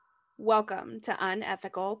Welcome to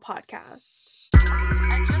Unethical Podcast.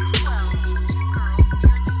 At just 12, these two girls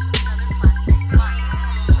nearly took another classmate's life.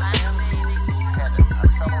 Last May, they boarded A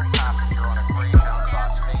fellow passenger on a Greyhound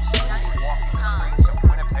bus faced walking the streets of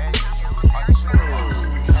Winnipeg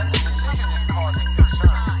unsupervised, and the decision is causing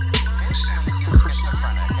concern. Vincent is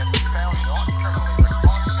schizophrenic and found not criminally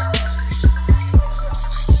responsible.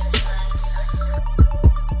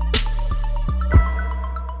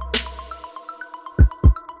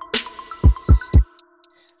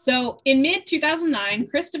 So in mid-2009,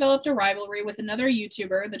 Chris developed a rivalry with another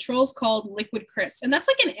YouTuber the trolls called Liquid Chris. And that's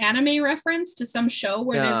like an anime reference to some show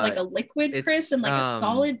where there's like a liquid Chris and like a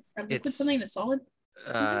solid, or liquid something and a solid.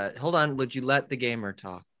 Hold on, would you let the gamer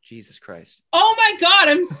talk? Jesus Christ. Oh my God,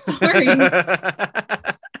 I'm sorry.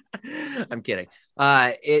 I'm kidding.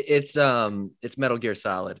 It's Metal Gear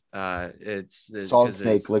Solid. It's Solid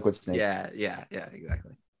Snake, Liquid Snake. Yeah,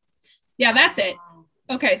 exactly. Yeah, that's it.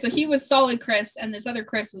 Okay, so he was Solid Chris, and this other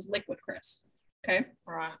Chris was Liquid Chris. Okay.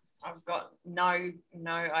 Right. I've got no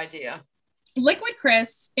idea. Liquid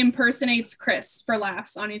Chris impersonates Chris for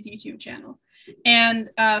laughs on his YouTube channel. And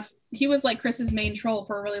he was like Chris's main troll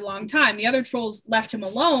for a really long time. The other trolls left him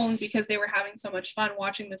alone because they were having so much fun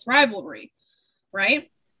watching this rivalry,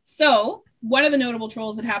 right? So one of the notable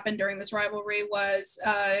trolls that happened during this rivalry was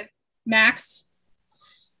Max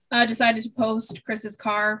decided to post Chris's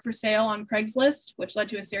car for sale on Craigslist, which led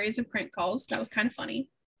to a series of prank calls. That was kind of funny.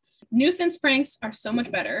 Nuisance pranks are so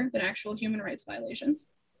much better than actual human rights violations.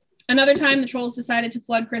 Another time, the trolls decided to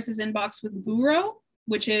flood Chris's inbox with guro,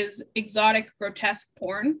 which is exotic, grotesque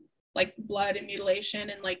porn, like blood and mutilation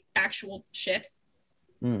and like actual shit.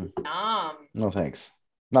 No thanks.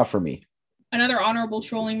 Not for me. Another honorable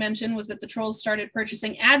trolling mention was that the trolls started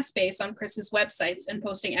purchasing ad space on Chris's websites and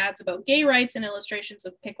posting ads about gay rights and illustrations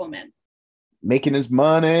of pickle men. Making his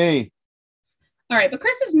money. All right, but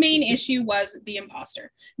Chris's main issue was the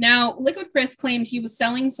imposter. Now, Liquid Chris claimed he was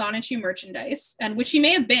selling Sonichu merchandise, and which he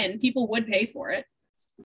may have been. People would pay for it.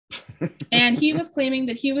 And he was claiming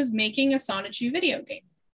that he was making a Sonichu video game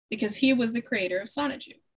because he was the creator of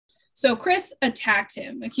Sonichu. So Chris attacked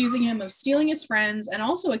him, accusing him of stealing his friends and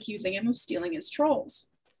also accusing him of stealing his trolls.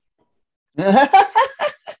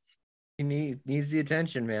 He needs the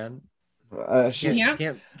attention, man. Can't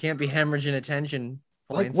be hemorrhaging attention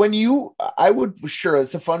points. Like when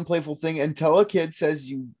it's a fun, playful thing until a kid says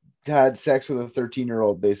you had sex with a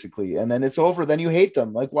 13-year-old, basically, and then it's over. Then you hate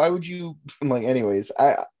them. Like, why would you? Like, anyways,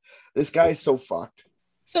 this guy is so fucked.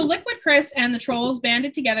 So Liquid Chris and the trolls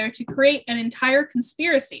banded together to create an entire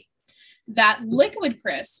conspiracy that Liquid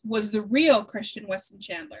Chris was the real Christian Weston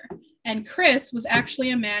Chandler, and Chris was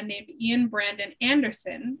actually a man named Ian Brandon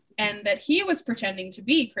Anderson, and that he was pretending to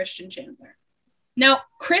be Christian Chandler. Now,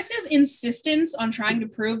 Chris's insistence on trying to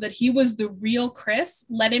prove that he was the real Chris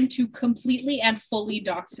led him to completely and fully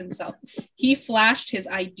dox himself. He flashed his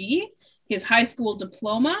ID, his high school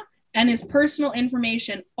diploma, and his personal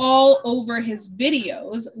information all over his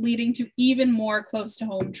videos, leading to even more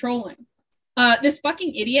close-to-home trolling. This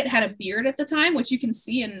fucking idiot had a beard at the time, which you can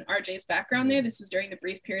see in RJ's background there. This was during the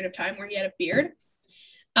brief period of time where he had a beard.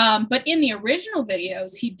 But in the original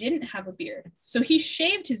videos, he didn't have a beard. So he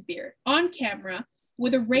shaved his beard on camera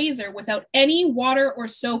with a razor without any water or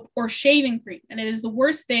soap or shaving cream. And it is the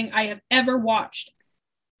worst thing I have ever watched.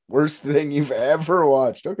 Worst thing you've ever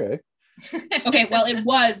watched. Okay. Okay, well, it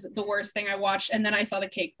was the worst thing I watched. And then I saw the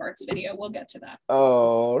cake parts video. We'll get to that.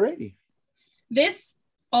 Alrighty. This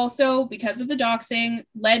also, because of the doxing,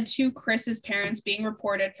 led to Chris's parents being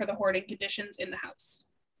reported for the hoarding conditions in the house.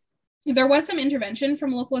 There was some intervention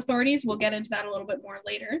from local authorities. We'll get into that a little bit more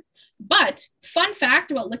later. But fun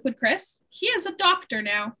fact about Liquid Chris, he is a doctor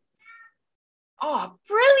now. Oh,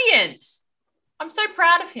 brilliant. I'm so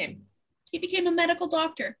proud of him. He became a medical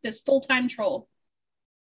doctor, this full-time troll.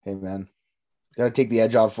 Hey, man. Got to take the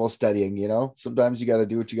edge off full studying, you know? Sometimes you got to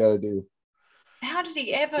do what you got to do. How did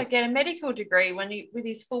he ever get a medical degree with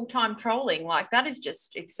his full-time trolling? Like, that is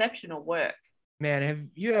just exceptional work. Man, have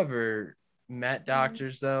you ever met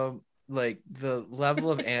doctors, though? Like, the level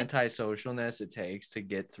of antisocialness it takes to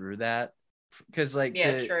get through that. Because, like,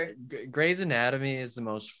 true. Grey's Anatomy is the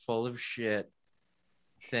most full of shit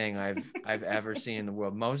thing I've ever seen in the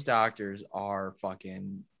world. Most doctors are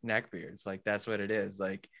fucking neckbeards. Like, that's what it is.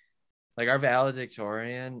 Like our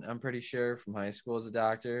valedictorian, I'm pretty sure, from high school is a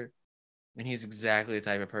doctor. And he's exactly the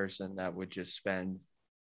type of person that would just spend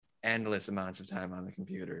endless amounts of time on the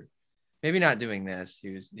computer. Maybe not doing this.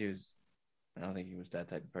 He was. I don't think he was that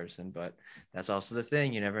type of person, but that's also the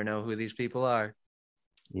thing. You never know who these people are.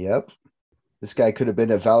 Yep. This guy could have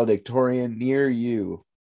been a valedictorian near you,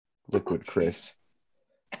 Liquid Chris.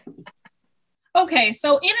 Okay,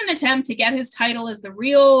 so in an attempt to get his title as the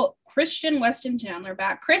real Christian Weston Chandler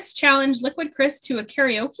back, Chris challenged Liquid Chris to a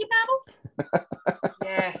karaoke battle.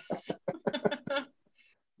 Yes.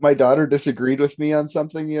 My daughter disagreed with me on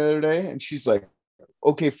something the other day, and she's like,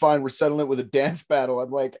 okay, fine, we're settling it with a dance battle. I'm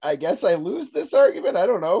like, I guess I lose this argument. I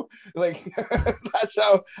don't know. Like, that's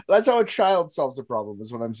how a child solves a problem,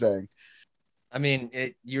 is what I'm saying. I mean,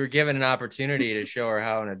 you were given an opportunity to show her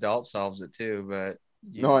how an adult solves it too, but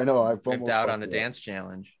No, I know. I've ripped almost out on fucked the it up. dance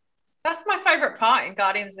challenge. That's my favorite part in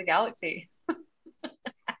Guardians of the Galaxy. So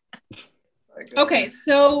good. Okay,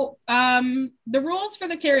 so the rules for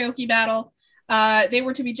the karaoke battle, they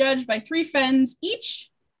were to be judged by 3 friends each,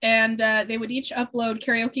 and they would each upload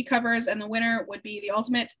karaoke covers, and the winner would be the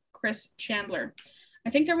ultimate Chris Chandler. I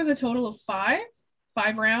think there was a total of 5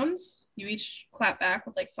 rounds. You each clap back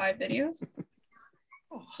with like 5 videos.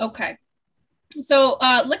 Okay. So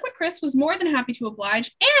Liquid Chris was more than happy to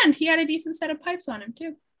oblige, and he had a decent set of pipes on him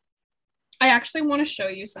too. I actually want to show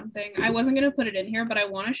you something. I wasn't going to put it in here, but I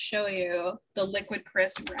want to show you the Liquid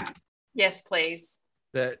Chris rap. Yes, please.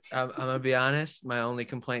 That I'm gonna be honest. My only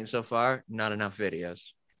complaint so far: not enough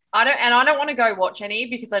videos. I don't want to go watch any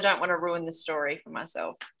because I don't want to ruin the story for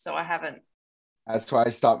myself. So I haven't. That's why I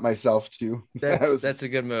stopped myself too. That's a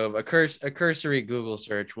good move. A cursory Google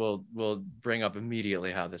search will bring up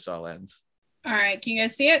immediately how this all ends. All right, can you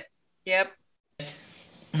guys see it? Yep.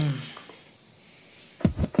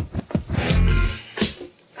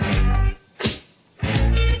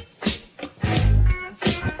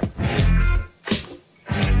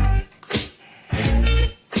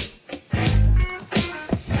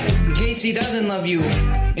 Casey doesn't love you.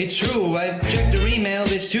 It's true. I checked her email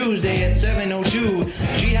this Tuesday at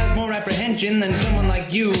 7:02. She has more apprehension than someone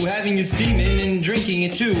like you, having your semen and drinking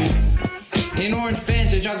it too. In orange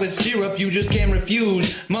Fanta chocolate syrup you just can't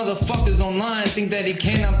refuse. Motherfuckers online think that it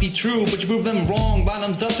cannot be true, but you prove them wrong.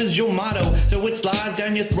 Bottoms up is your motto, so it slides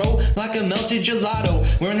down your throat like a melted gelato.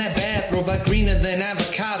 Wearing that bathrobe like greener than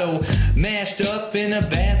avocado, mashed up in a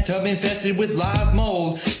bathtub infested with live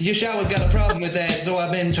mold. Your shower's got a problem with that, so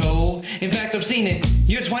I've been told. In fact, I've seen it.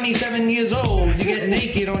 You're 27 years old. You get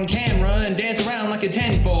naked on camera and dance around like a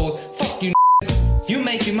tenfold. Fuck you, you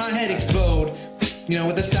making my head explode. You know,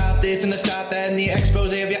 with the stop this and the stop that and the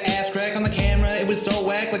expose of your ass crack on the camera, it was so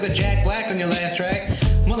whack like the Jack Black on your last track.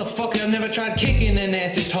 Motherfucker, I've never tried kicking an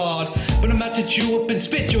ass this hard, but I'm about to chew up and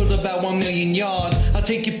spit yours about 1 million yards. I'll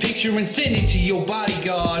take your picture and send it to your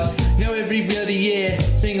bodyguard. Now everybody, yeah,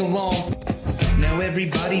 sing along. Now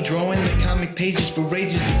everybody drawing the comic pages for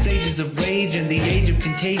rages, the sages of rage, and the age of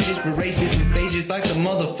contagious, voracious and phases like the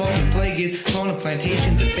motherfucking plague is. On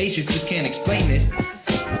plantations and faces, just can't explain this.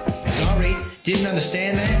 Sorry, didn't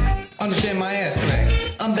understand that? Understand my ass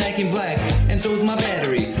crack. I'm back in black, and so is my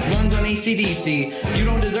battery. Runs on AC/DC. You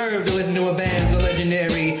don't deserve to listen to a band so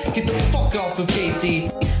legendary. Get the fuck off of KC.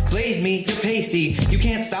 Blaze me, you're pasty. You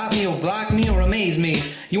can't stop me or block me or amaze me.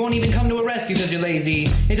 You won't even come to a rescue cause you're lazy.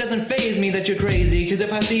 It doesn't faze me that you're crazy, cause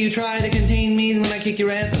if I see you try to contain me when I kick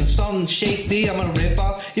your ass and something shake thee, I'm gonna rip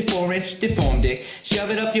off your 4-inch deformed dick,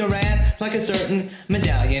 shove it up your ass like a certain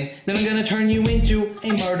medallion. Then I'm gonna turn you into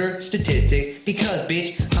a murder statistic, because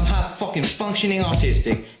bitch, I'm high fucking functioning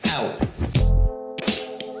autistic. Out.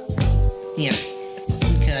 Yeah.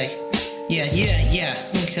 Okay. Yeah.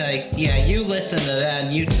 Okay. Yeah, you listen to that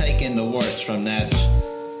and you take in the words from that.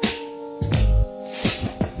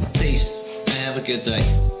 Peace. Have a good day.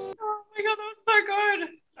 Oh my god, that was so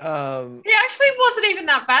good. He actually wasn't even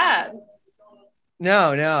that bad.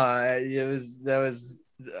 No, that was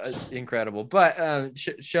incredible. But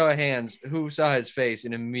show of hands, who saw his face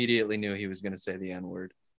and immediately knew he was going to say the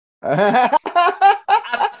N-word?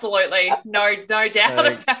 Absolutely, no doubt about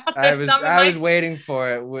it. I was waiting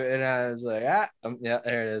for it, and I was like, yeah,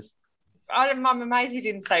 there it is. I'm amazed he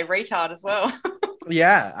didn't say retard as well.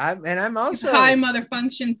 Yeah, I'm also high mother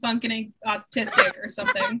function functioning autistic or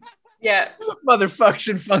something. Yeah, mother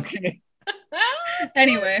function functioning.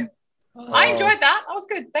 Anyway, I enjoyed that. That was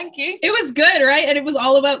good. Thank you. It was good, right? And it was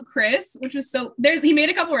all about Chris, which was so. He made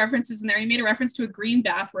a couple references in there. He made a reference to a green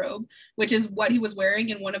bathrobe, which is what he was wearing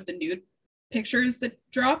in one of the nude pictures that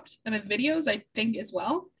dropped and the videos, I think, as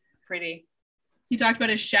well. Pretty. He talked about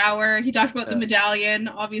his shower. He talked about the medallion,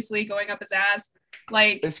 obviously going up his ass.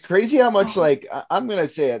 Like, it's crazy how much like I'm gonna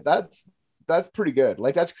say it. That's pretty good.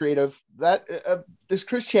 Like, that's creative. That this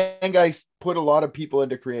Chris Chan guy put a lot of people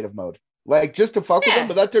into creative mode. Like, just to fuck with them,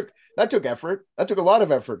 but that took effort. That took a lot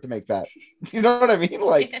of effort to make that. You know what I mean?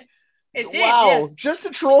 Like, it did, wow, yes. Just to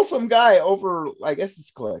troll some guy over. I guess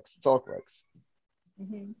it's clicks. It's all clicks.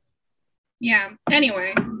 Mm-hmm. Yeah.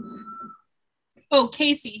 Anyway. Oh,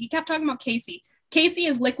 Casey. He kept talking about Casey. Casey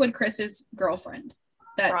is Liquid Chris's girlfriend.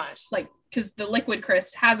 That Right. like because the Liquid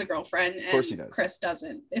Chris has a girlfriend and course he does. Chris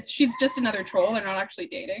doesn't. She's just another troll. They're not actually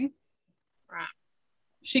dating. Right.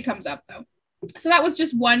 She comes up though. So that was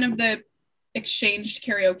just one of the exchanged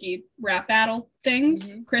karaoke rap battle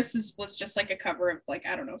things. Chris's was just like a cover of like,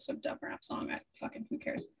 I don't know, some dumb rap song. Who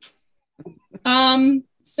cares?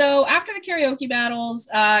 So after the karaoke battles,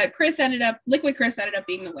 Liquid Chris ended up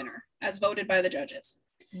being the winner as voted by the judges.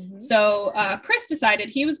 So Chris decided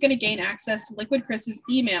he was going to gain access to Liquid Chris's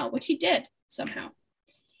email, which he did somehow.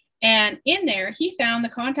 And in there, he found the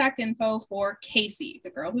contact info for Casey, the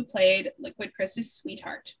girl who played Liquid Chris's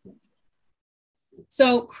sweetheart.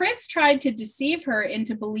 So Chris tried to deceive her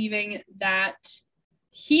into believing that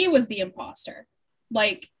he was the imposter.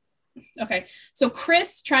 So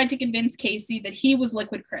Chris tried to convince Casey that he was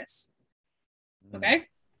Liquid Chris. Okay?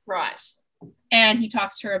 Right. And he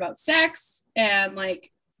talks to her about sex and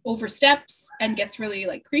like oversteps and gets really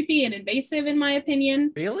like creepy and invasive, in my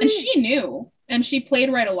opinion. Really? And she knew and she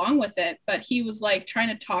played right along with it, but he was like trying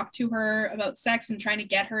to talk to her about sex and trying to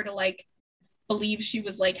get her to like believe she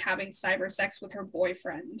was like having cyber sex with her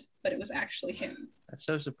boyfriend, but it was actually him. That's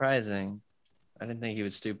so surprising. I didn't think he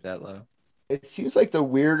would stoop that low. It seems like the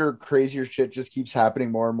weirder, crazier shit just keeps happening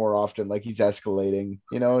more and more often. Like he's escalating,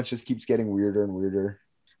 you know, it just keeps getting weirder and weirder.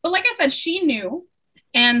 But like I said, she knew.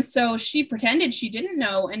 And so she pretended she didn't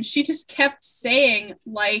know. And she just kept saying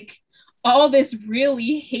like all this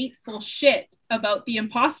really hateful shit about the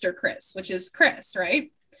imposter Chris, which is Chris,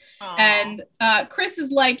 right? Aww. And Chris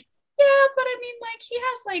is like, yeah, but I mean, like he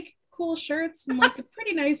has like cool shirts and like a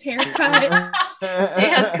pretty nice haircut. He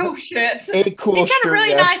has cool shirts. A cool He's got shirt, a really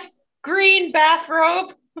yeah. nice green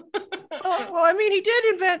bathrobe. Well, I mean, he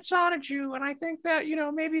did invent Sonichu, and I think that, you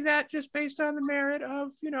know, maybe that just based on the merit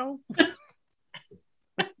of, you know.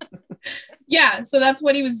 Yeah, so that's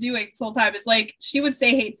what he was doing this whole time. Is like she would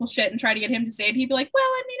say hateful shit and try to get him to say it. He'd be like, "Well,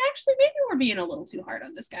 I mean, actually, maybe we're being a little too hard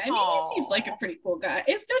on this guy. I mean, he seems like a pretty cool guy. Don't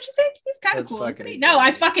you think? He's kind of That's cool, isn't he? fucking No,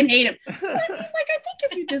 I fucking hate him. I mean, like, I think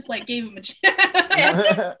if you just like gave him a chance, Yeah,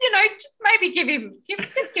 just maybe give him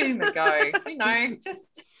a go.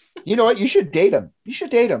 You know what? You should date him.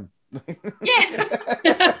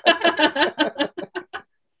 Yeah.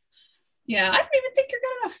 Yeah, I don't even think you're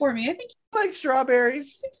good enough for me. I think I like strawberries.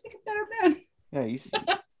 he seems like a better man. Yeah, he's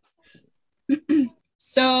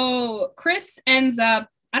So Chris ends up,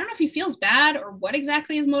 I don't know if he feels bad or what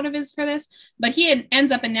exactly his motive is for this, but he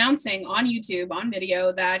ends up announcing on YouTube, on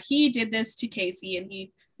video, that he did this to Casey, and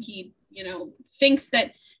he you know, thinks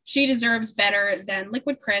that she deserves better than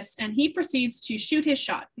Liquid Chris, and he proceeds to shoot his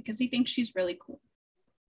shot because he thinks she's really cool.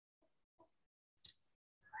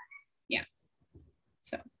 Yeah.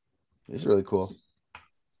 So. It's really cool.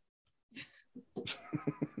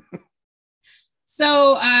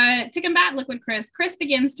 So to combat Liquid Chris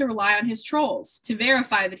begins to rely on his trolls to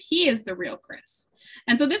verify that he is the real Chris.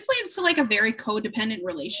 And so this leads to like a very codependent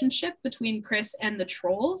relationship between Chris and the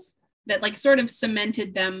trolls that like sort of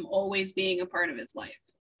cemented them always being a part of his life.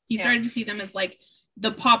 He started to see them as like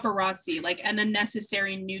the paparazzi, like an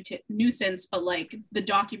unnecessary nuisance, but like the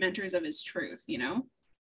documenters of his truth, you know?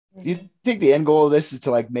 Do you think the end goal of this is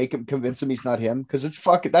to like convince him he's not him? Because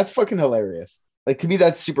that's fucking hilarious. Like, to me,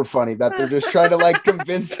 that's super funny that they're just trying to like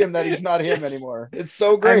convince him that he's not him anymore. It's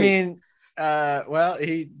so great. I mean, well,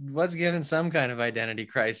 he was given some kind of identity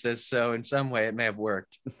crisis, so in some way it may have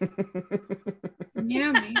worked.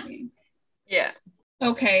 Yeah, maybe. Yeah.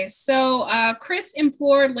 Okay, so Chris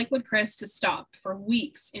implored Liquid Chris to stop for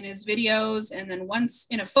weeks in his videos, and then once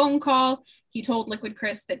in a phone call, he told Liquid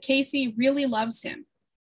Chris that Casey really loves him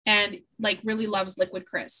and like really loves Liquid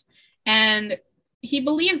Chris. And he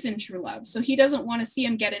believes in true love, so he doesn't want to see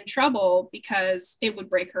him get in trouble because it would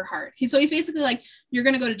break her heart. So he's basically like, you're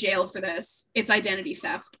going to go to jail for this. It's identity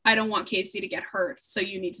theft. I don't want Casey to get hurt, so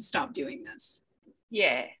you need to stop doing this.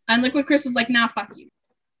 Yeah. And Liquid Chris was like, nah, fuck you.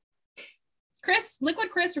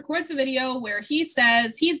 Liquid Chris records a video where he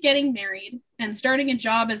says he's getting married and starting a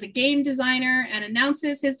job as a game designer and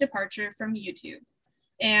announces his departure from YouTube.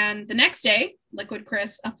 And the next day, Liquid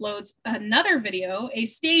Chris uploads another video, a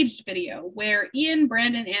staged video, where Ian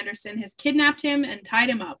Brandon Anderson has kidnapped him and tied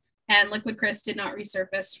him up. And Liquid Chris did not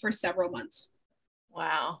resurface for several months.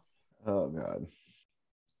 Wow. Oh, God.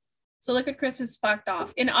 So Liquid Chris is fucked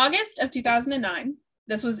off. In August of 2009,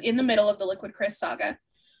 this was in the middle of the Liquid Chris saga,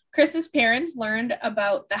 Chris's parents learned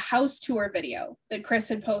about the house tour video that Chris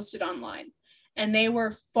had posted online. And they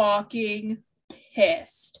were fucking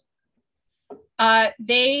pissed.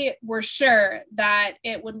 They were sure that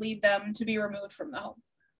it would lead them to be removed from the home.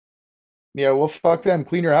 Yeah, well, fuck them.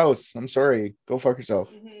 Clean your house. I'm sorry. Go fuck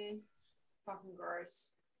yourself. Mm-hmm. Fucking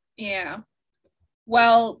gross. Yeah.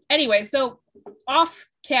 Well, anyway, so off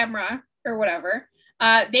camera or whatever,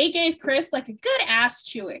 they gave Chris like a good ass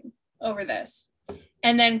chewing over this.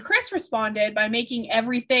 And then Chris responded by making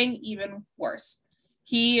everything even worse.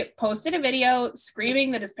 He posted a video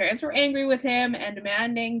screaming that his parents were angry with him and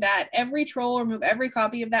demanding that every troll remove every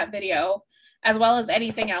copy of that video, as well as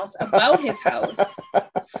anything else about his house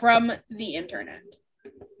from the internet.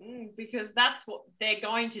 Because that's what they're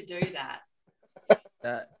going to do that.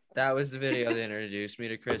 That was the video that introduced me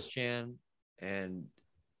to Chris Chan, and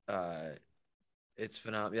it's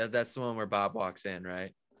phenomenal. Yeah, that's the one where Bob walks in,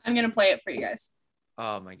 right? I'm gonna play it for you guys.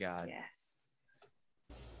 Oh my god. Yes.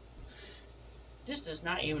 This does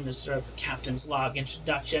not even deserve a captain's log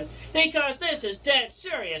introduction, because this is dead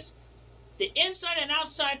serious. The inside and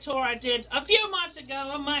outside tour I did a few months ago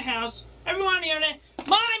of my house, everyone on the internet,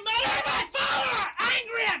 my mother and my father are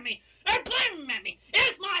angry at me. They're blaming at me.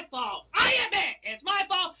 It's my fault. I admit it's my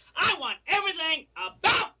fault. I want everything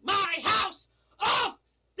about my house off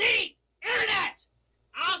the internet.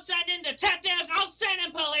 I'll send in detectives. I'll send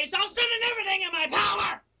in police. I'll send in everything in my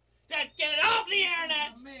power to get it off the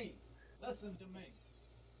internet. Listen to me.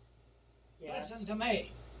 Yes. Listen to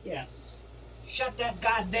me. Yes. Shut that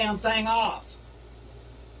goddamn thing off.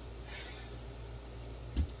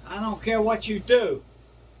 I don't care what you do.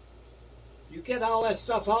 You get all that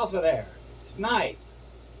stuff off of there tonight.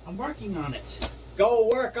 I'm working on it. Go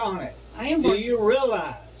work on it. I am Do working. you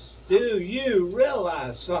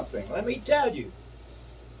realize something? Let me tell you.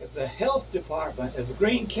 If the health department of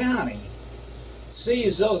Greene County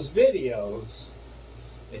sees those videos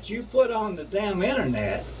that you put on the damn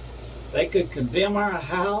internet, they could condemn our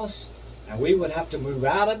house and we would have to move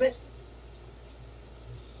out of it.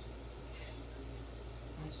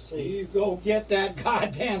 Let's see. You go get that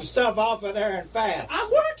goddamn stuff off of there and fast. I'm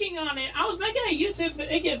working on it. I was making a YouTube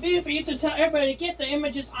video for you to tell everybody to get the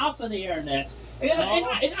images off of the internet. It's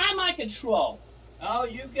out of my control. Oh,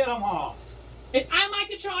 you get them off. It's out of my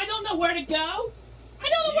control. I don't know where to go. I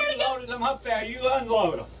don't know where to You go. loaded them up there. You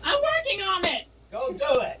unload them. I'm working on it. Go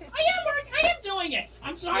do it. I am doing it.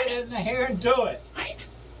 I'm sorry. Get in here and do it. I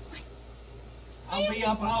I'll be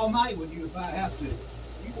up all night with you if I have to. You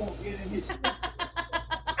won't get in this.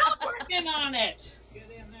 I'm working on it. Get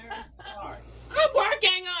in there and start. I'm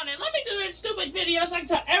working on it. Let me do this stupid video so I can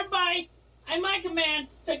tell everybody at my command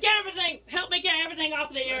to get everything, help me get everything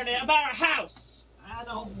off the internet about our house. I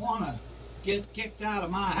don't want to get kicked out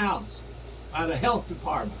of my house by the health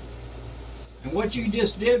department. And what you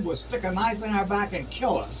just did was stick a knife in our back and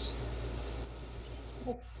kill us.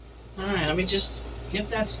 All right, let me just. Get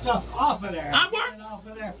that stuff off of there. I'm Get it off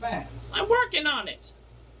of there fast. I'm working on it.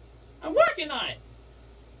 I'm working on it.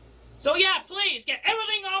 So yeah, please get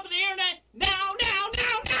everything off of the internet now, now,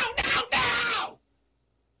 now, now, now, now!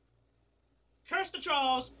 Curse the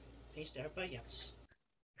trolls. Peace to everybody else.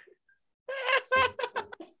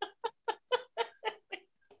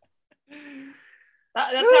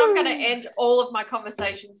 That's how I'm going to end all of my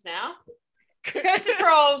conversations now. Curse the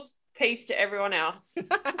trolls. Peace to everyone else.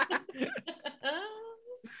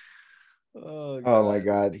 Oh my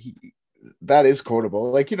god, that is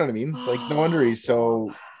quotable. Like, you know what I mean? Like, no wonder he's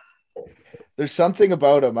so. There's something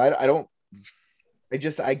about him. I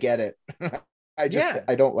get it.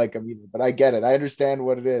 I don't like him either, but I get it. I understand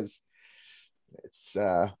what it is. It's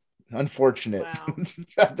unfortunate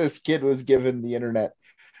that this kid was given the internet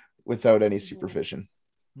without any supervision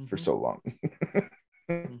for so long.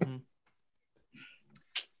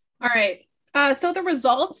 All right. So the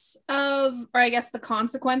results of, or I guess the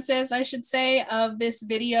consequences, I should say, of this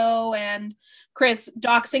video and Chris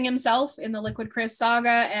doxing himself in the Liquid Chris saga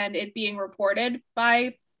and it being reported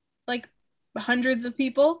by like hundreds of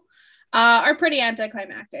people are pretty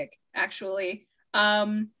anticlimactic, actually.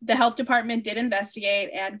 The health department did investigate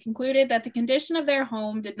and concluded that the condition of their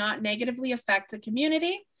home did not negatively affect the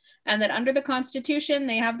community and that under the Constitution,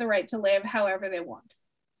 they have the right to live however they want.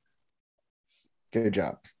 Good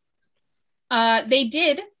job. They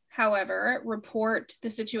did, however, report the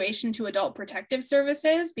situation to Adult Protective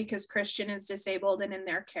Services because Christian is disabled and in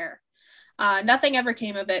their care. Nothing ever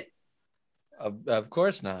came of it. Of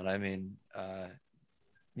course not. I mean,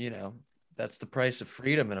 that's the price of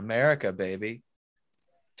freedom in America, baby.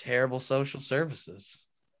 Terrible social services.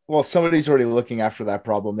 Well, somebody's already looking after that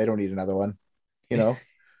problem. They don't need another one.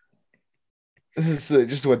 This is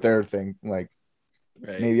just what they're thinking. Like,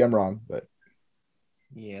 right. Maybe I'm wrong, but.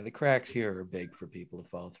 Yeah, the cracks here are big for people to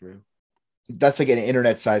fall through. That's like an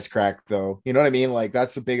internet-sized crack, though. You know what I mean? Like,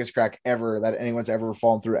 that's the biggest crack ever that anyone's ever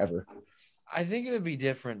fallen through, ever. I think it would be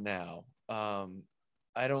different now. I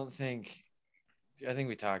think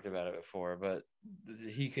we talked about it before, but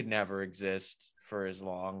he could never exist for as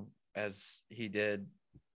long as he did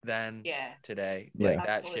then Yeah. today. Yeah. Like that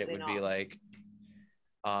Absolutely shit would be not. like,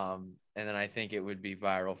 and then I think it would be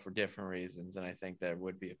viral for different reasons. And I think there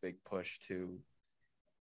would be a big push to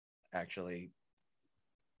actually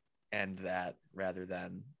end that rather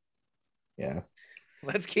than Yeah.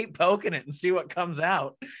 let's keep poking it and see what comes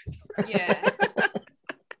out. Yeah.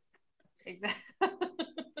 Exactly.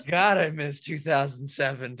 God, I miss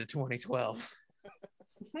 2007 to 2012.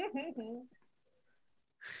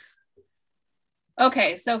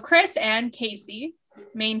 Okay, so Chris and Casey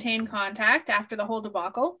maintained contact after the whole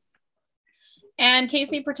debacle. And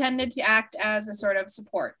Casey pretended to act as a sort of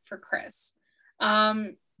support for Chris.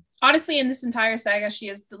 Honestly, in this entire saga, she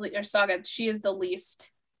is the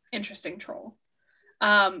least interesting troll.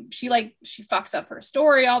 She fucks up her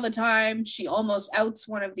story all the time. She almost outs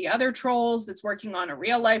one of the other trolls that's working on a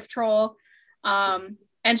real life troll. And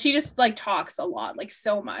she just like talks a lot, like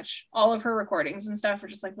so much. All of her recordings and stuff are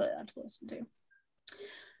just like to listen to.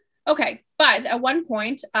 Okay, but at one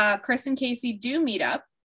point, Chris and Casey do meet up,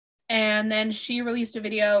 and then she released a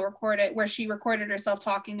video where she recorded herself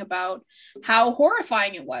talking about how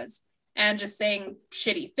horrifying it was and just saying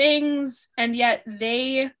shitty things, and yet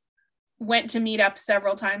they went to meet up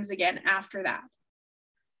several times again after that.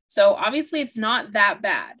 So obviously it's not that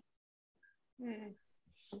bad.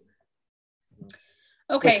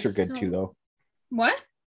 Okay, Clicks are good too, though. What?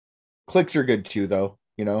 Clicks are good too, though,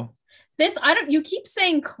 you know? You keep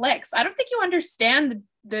saying clicks. I don't think you understand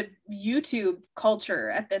the YouTube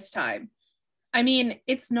culture at this time. I mean,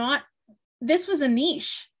 this was a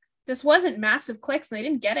niche. This wasn't massive clicks and they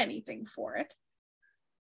didn't get anything for it.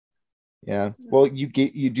 Yeah. Well, you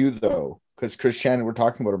do though, because Chris Chan, we're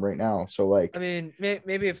talking about him right now. So like, I mean,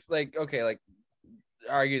 maybe if like, okay, like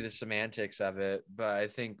argue the semantics of it, but I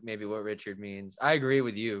think maybe what Richard means, I agree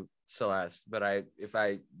with you, Celeste, but if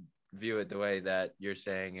I view it the way that you're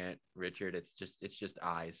saying it, Richard, it's just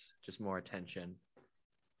eyes, just more attention.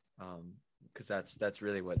 Because that's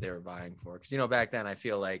really what they were vying for. Because, you know, back then I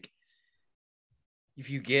feel like if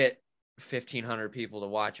you get 1,500 people to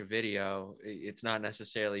watch a video, it's not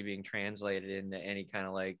necessarily being translated into any kind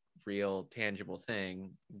of like real tangible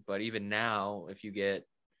thing. But even now, if you get,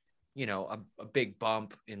 you know, a big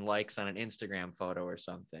bump in likes on an Instagram photo or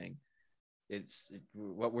something,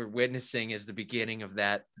 what we're witnessing is the beginning of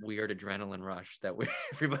that weird adrenaline rush that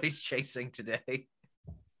everybody's chasing today.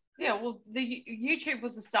 Yeah, well, the YouTube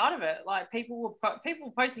was the start of it. Like people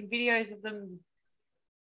were posting videos of them,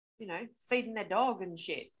 you know, feeding their dog and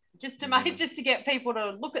shit, just to get people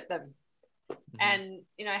to look at them. Mm-hmm. And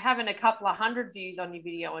you know, having a couple of hundred views on your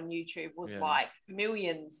video on YouTube was like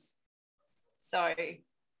millions. So.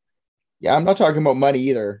 Yeah, I'm not talking about money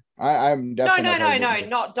either. I'm definitely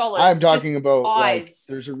not dollars. I'm talking about eyes.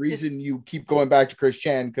 Like, there's a reason you keep going back to Chris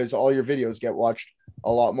Chan, because all your videos get watched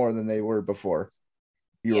a lot more than they were before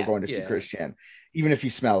you were going to see Chris Chan, even if he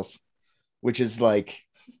smells, which is like,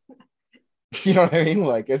 you know what I mean?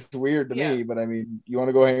 Like, it's weird to me, but I mean, you want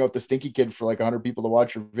to go hang out with the stinky kid for like 100 people to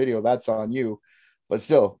watch your video, that's on you. But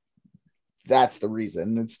still, that's the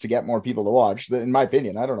reason. It's to get more people to watch. In my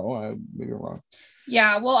opinion, I don't know. Maybe I'm wrong.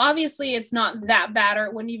 Yeah, well, obviously it's not that bad, or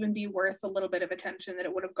it wouldn't even be worth a little bit of attention that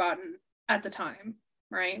it would have gotten at the time,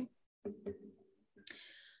 right?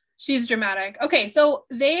 She's dramatic. Okay, so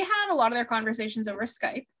they had a lot of their conversations over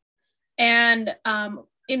Skype. And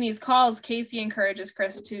in these calls, Casey encourages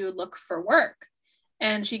Chris to look for work.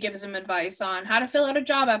 And she gives him advice on how to fill out a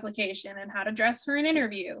job application and how to dress for an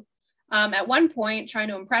interview. At one point, trying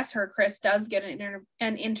to impress her, Chris does get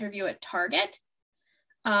an interview at Target.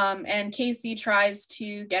 And Casey tries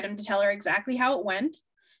to get him to tell her exactly how it went.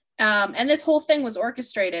 And this whole thing was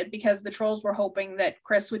orchestrated because the trolls were hoping that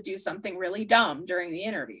Chris would do something really dumb during the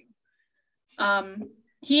interview.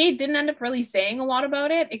 He didn't end up really saying a lot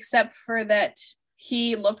about it, except for that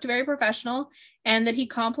he looked very professional and that he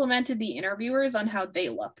complimented the interviewers on how they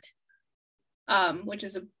looked, which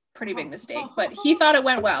is a pretty big mistake. But he thought it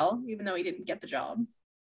went well, even though he didn't get the job.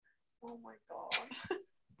 Oh my God.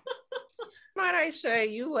 Might I say,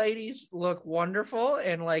 you ladies look wonderful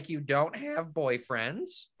and like you don't have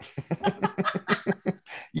boyfriends.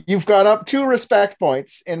 You've got up 2 respect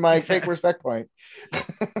points in my fake respect point.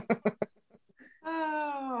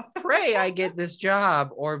 Pray I get this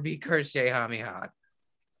job or be cursed hami.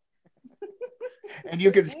 And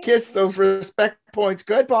you can kiss those respect points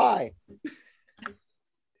goodbye.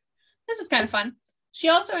 This is kind of fun. She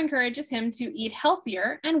also encourages him to eat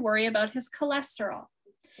healthier and worry about his cholesterol.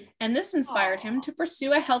 And this inspired him to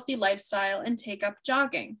pursue a healthy lifestyle and take up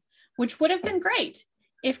jogging, which would have been great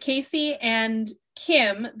if Casey and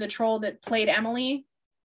Kim, the troll that played Emily,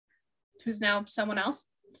 who's now someone else,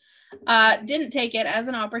 didn't take it as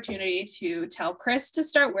an opportunity to tell Chris to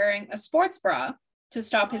start wearing a sports bra to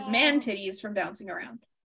stop his man titties from bouncing around.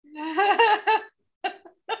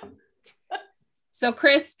 So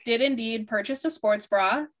Chris did indeed purchase a sports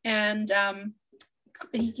bra, and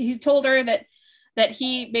he told her that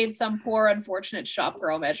he made some poor, unfortunate shop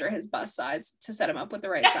girl measure his bust size to set him up with the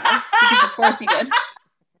right size, because of course he did.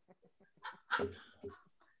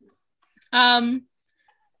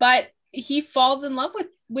 But he falls in love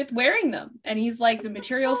with wearing them, and he's like, the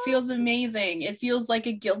material feels amazing. It feels like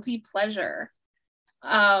a guilty pleasure.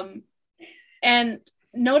 And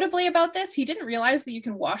notably about this, he didn't realize that you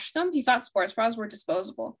can wash them. He thought sports bras were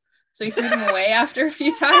disposable, so he threw them away after a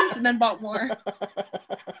few times and then bought more.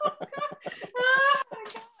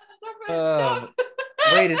 Stop.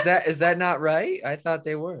 Wait, is that not right? I thought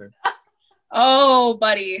they were. Oh,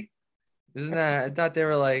 buddy. Isn't that? I thought they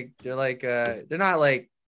were like they're not like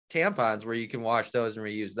tampons where you can wash those and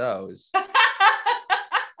reuse those.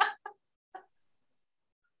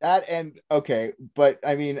 That and okay, but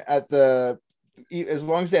I mean, as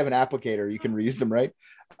long as they have an applicator, you can reuse them, right?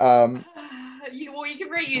 You can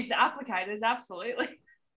reuse the applicators, absolutely.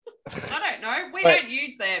 I don't know. We don't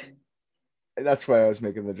use them. That's why I was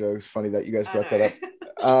making the joke. It's funny that you guys brought that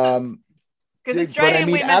up. Because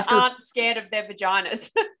Australian women aren't scared of their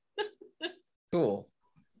vaginas. Cool.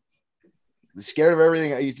 Scared of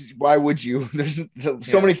everything. Why would you? There's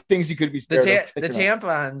so many things you could be scared of. The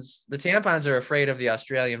tampons are afraid of the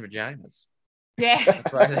Australian vaginas. Yeah.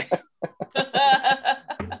 That's why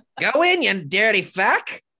go in, you dirty fuck.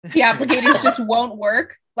 The applicators just won't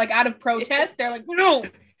work. Like, out of protest, they're like, no.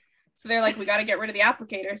 So they're like, we got to get rid of the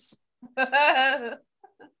applicators. We're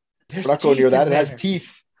not going near that. It has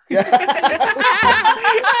teeth.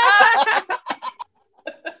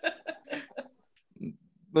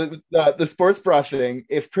 But the sports bra thing,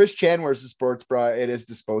 if Chris Chan wears a sports bra, it is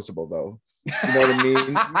disposable, though. You know what I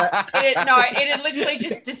mean? It'd literally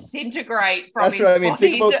just disintegrate from that's his what I mean.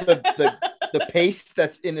 body. Think about the paste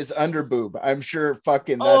that's in his underboob. I'm sure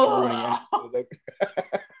fucking that's ruining anything.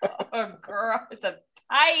 Oh, girl, the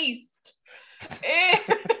paste.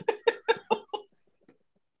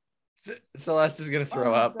 Celeste is gonna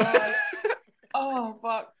throw up. God. Oh,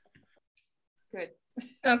 fuck. Good.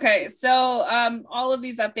 Okay, so all of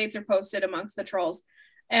these updates are posted amongst the trolls,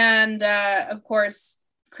 and of course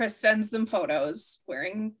Chris sends them photos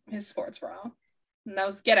wearing his sports bra, and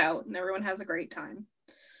those get out and everyone has a great time.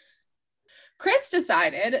 Chris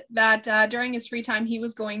decided that during his free time he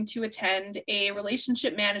was going to attend a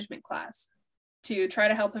relationship management class to try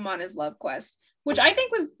to help him on his love quest, which I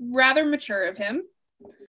think was rather mature of him.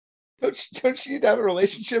 Don't you need to have a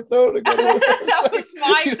relationship though to go to that was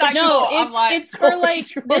my exact No, thought. it's for like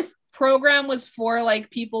this program was for like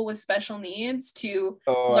people with special needs to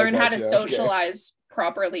learn how to socialize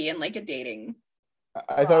properly in like a dating.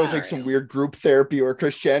 I thought it was like some weird group therapy where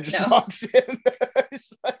Chris Chan just walks in.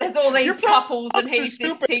 There's all these couples and he's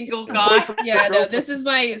this single guy. Yeah, no, this is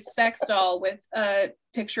my sex doll with a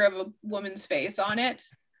picture of a woman's face on it.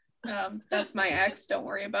 That's my ex. Don't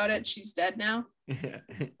worry about it. She's dead now.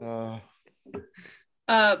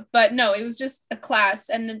 But no, it was just a class,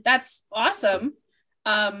 and that's awesome.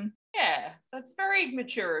 Yeah, that's very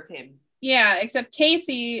mature of him. Yeah, except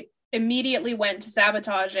Casey immediately went to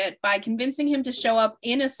sabotage it by convincing him to show up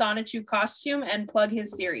in a Sonichu costume and plug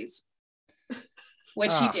his series,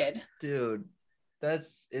 which he did. Dude,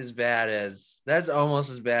 that's almost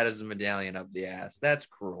as bad as the medallion up the ass. That's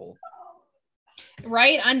cruel.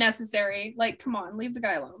 Right? Unnecessary. Like, come on, leave the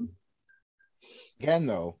guy alone. Again,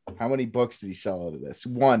 though, how many books did he sell out of this?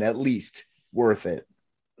 One, at least. Worth it.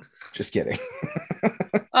 Just kidding.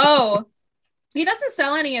 Oh, he doesn't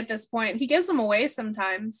sell any at this point. He gives them away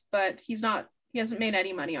sometimes, but he hasn't made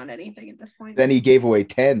any money on anything at this point. Then he gave away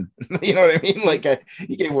 10. You know what I mean? Like,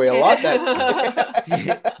 he gave away a lot.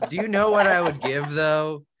 Do you know what I would give,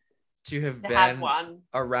 though? To have one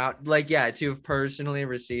around, like, to have personally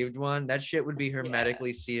received one. That shit would be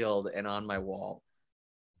hermetically sealed and on my wall.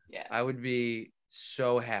 Yeah, I would be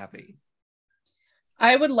so happy.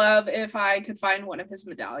 I would love if I could find one of his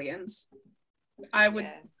medallions. I would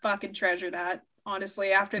fucking treasure that,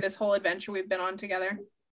 honestly, after this whole adventure we've been on together.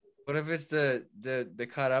 What if it's the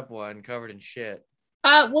cut up one covered in shit?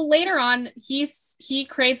 Well, later on, he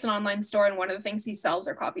creates an online store, and one of the things he sells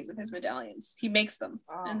are copies of his medallions. He makes them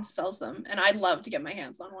and sells them, and I'd love to get my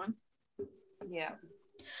hands on one. Yeah.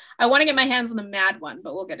 I want to get my hands on the mad one,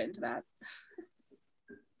 but we'll get into that.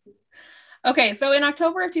 Okay, so in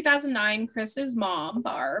October of 2009, Chris's mom,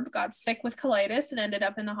 Barb, got sick with colitis and ended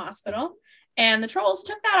up in the hospital. And the trolls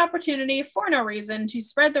took that opportunity for no reason to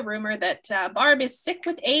spread the rumor that Barb is sick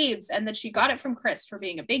with AIDS and that she got it from Chris for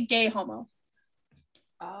being a big gay homo.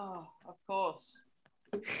 Oh, of course.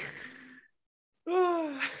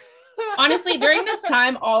 Honestly, during this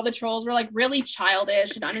time, all the trolls were like really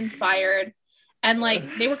childish and uninspired. And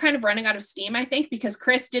like they were kind of running out of steam, I think, because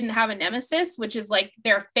Chris didn't have a nemesis, which is like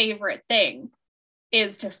their favorite thing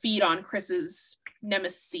is to feed on Chris's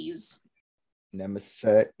nemesis. Nemesis?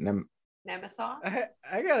 I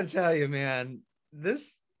gotta tell you, man,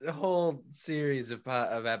 this whole series of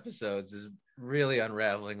episodes is really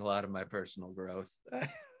unraveling a lot of my personal growth.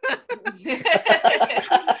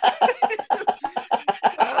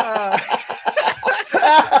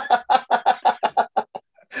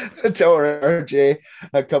 Don't worry, RJ.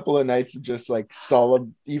 A couple of nights of just like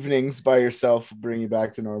solid evenings by yourself will bring you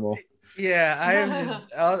back to normal. Yeah, I am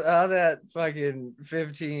just all that fucking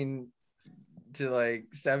 15 to like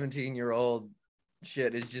 17-year-old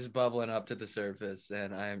shit is just bubbling up to the surface,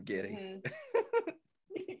 and I am getting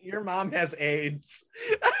your mom has AIDS.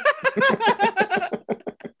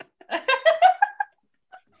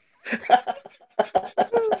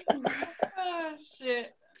 Oh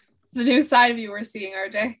shit. It's a new side of you we're seeing,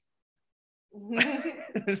 RJ.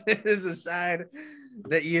 This is a side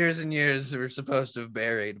that years and years were supposed to have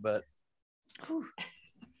buried, but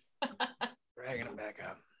bringing it back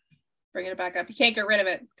up. Bringing it back up. You can't get rid of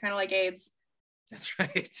it. Kind of like AIDS. That's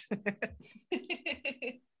right.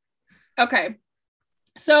 Okay.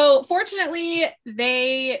 So fortunately,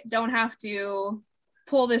 they don't have to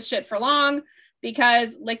pull this shit for long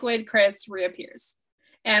because Liquid Chris reappears.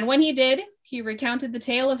 And when he did, he recounted the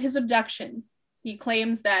tale of his abduction. He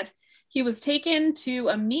claims that he was taken to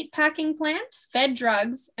a meat packing plant, fed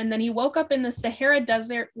drugs, and then he woke up in the Sahara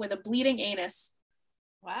Desert with a bleeding anus.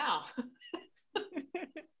 Wow.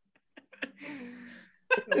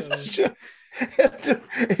 It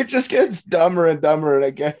just gets dumber and dumber, and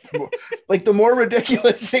it gets more, like the more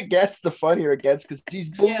ridiculous it gets, the funnier it gets because he's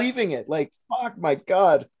believing it. Like, fuck, my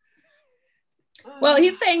God. Well,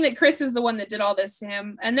 he's saying that Chris is the one that did all this to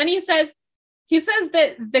him, and then he says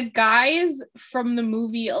that the guys from the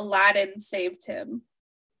movie Aladdin saved him,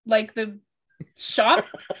 like the shop,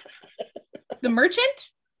 the merchant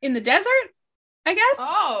in the desert, I guess.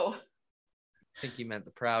 Oh. I think he meant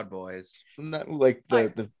the Proud Boys. Isn't that like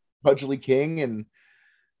the Pudgely King and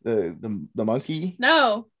the monkey?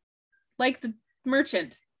 No, like the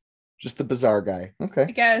merchant. Just the bizarre guy. Okay.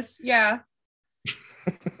 I guess, yeah.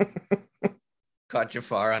 Caught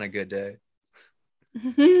Jafar on a good day.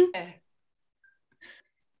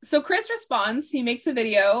 So Chris responds, he makes a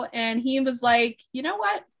video, and he was like, you know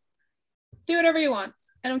what? Do whatever you want.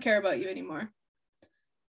 I don't care about you anymore.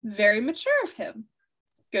 Very mature of him.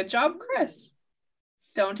 Good job, Chris.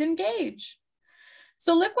 Don't engage.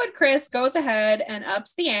 So Liquid Chris goes ahead and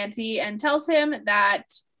ups the ante and tells him that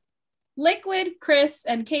Liquid Chris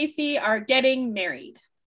and Casey are getting married.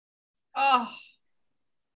 Oh.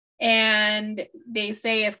 And they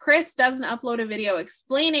say if Chris doesn't upload a video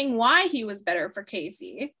explaining why he was better for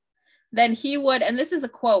Casey, then he would, and this is a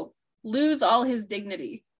quote, lose all his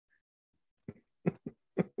dignity.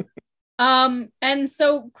 And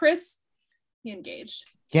so Chris, he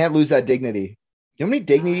engaged. Can't lose that dignity. You know how many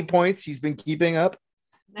dignity points he's been keeping up?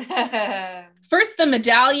 First the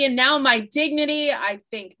medallion, now my dignity. I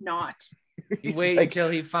think not. Wait until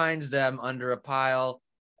he finds them under a pile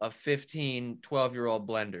of 15 12-year-old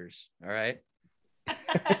blenders. All right.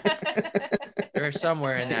 They're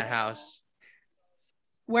somewhere in that house.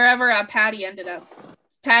 Wherever Patty ended up.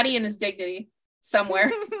 Patty and his dignity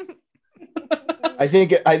somewhere. I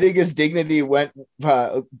think his dignity was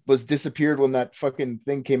disappeared when that fucking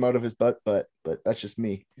thing came out of his butt, but that's just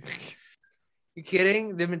me. You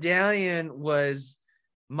kidding? The medallion was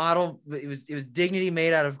model. It was dignity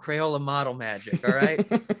made out of Crayola model magic. All right.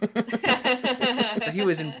 But he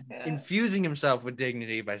was infusing himself with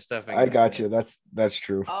dignity by stuffing. I got you. That's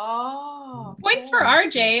true. Oh. Points for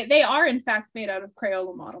RJ. They are in fact made out of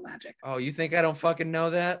Crayola model magic. Oh, you think I don't fucking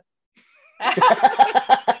know that?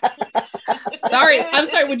 Sorry, I'm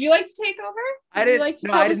sorry. Would you like to take over? I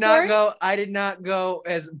did not go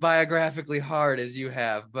as biographically hard as you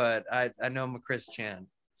have, but I know Chris Chan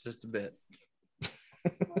just a bit.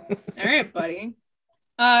 All right, buddy.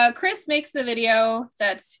 Chris makes the video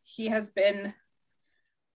that he has been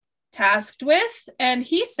tasked with, and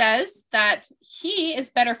he says that he is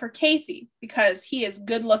better for Casey because he is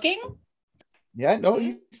good looking. Yeah, no,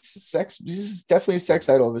 he's definitely a sex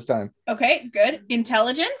idol of his time. Okay, good.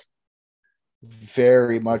 Intelligent.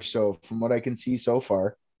 Very much so, from what I can see so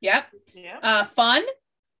far. Yep. Yeah. Fun.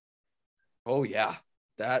 Oh yeah,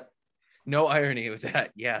 that no irony with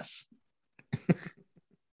that. Yes.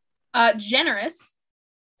 Generous.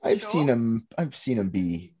 I've Sure. seen him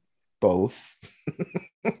be both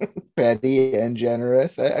petty and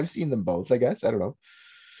generous. I've seen them both, I guess. I don't know.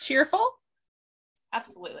 Cheerful.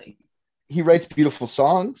 Absolutely. He writes beautiful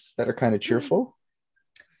songs that are kind of cheerful.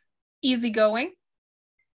 Easygoing.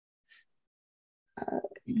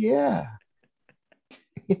 Yeah.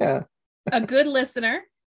 Yeah. A good listener.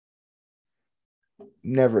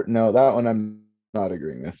 Never. No, that one I'm not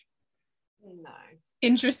agreeing with. No.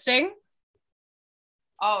 Interesting.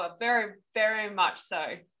 Oh, very, very much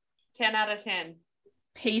so. 10 out of 10.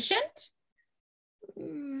 Patient.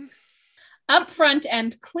 Upfront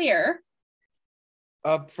and clear.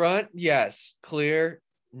 Up front, yes. Clear,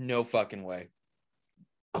 no fucking way.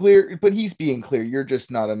 Clear, but he's being clear. You're just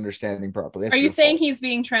not understanding properly. That's Are you your saying fault. he's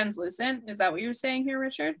being translucent? Is that what you're saying here,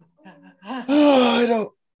 Richard?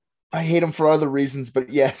 I hate him for other reasons, but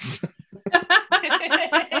yes.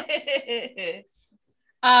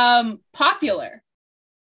 Popular.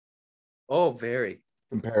 Oh, very.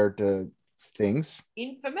 Compared to things.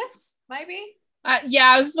 Infamous, maybe? Yeah,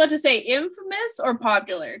 I was just about to say infamous or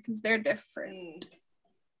popular because they're different.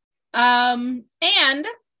 And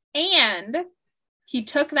he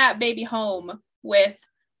took that baby home with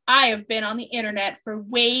I have been on the internet for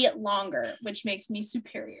way longer, which makes me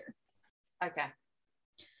superior. Okay.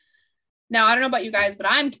 Now, I don't know about you guys, but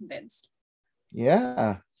I'm convinced.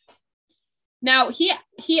 Yeah. Now, he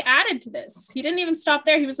added to this. He didn't even stop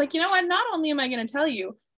there. He was like, you know what? Not only am I going to tell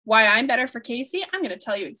you why I'm better for Casey, I'm going to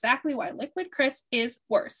tell you exactly why Liquid Chris is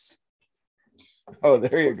worse. Oh,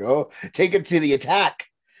 there you go. Take it to the attack.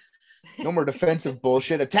 No more defensive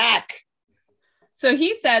bullshit. Attack. So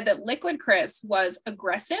he said that Liquid Chris was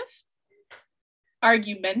aggressive,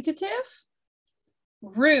 argumentative,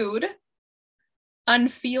 rude,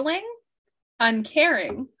 unfeeling,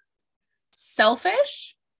 uncaring,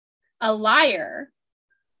 selfish, a liar,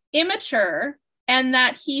 immature, and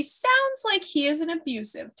that he sounds like he is an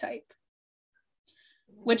abusive type,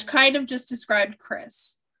 which kind of just described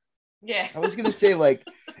Chris. Yeah. I was gonna say, like,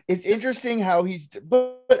 it's interesting how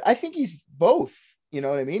but I think he's both. You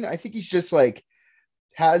know what I mean? I think he's just like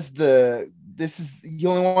he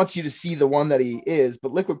only wants you to see the one that he is,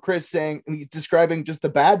 but Liquid Chris saying he's describing just the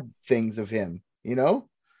bad things of him, you know?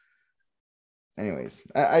 Anyways,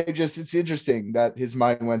 it's interesting that his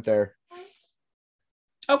mind went there.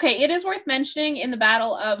 Okay, it is worth mentioning in the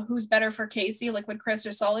battle of who's better for Casey, Liquid Chris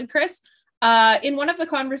or Solid Chris. In one of the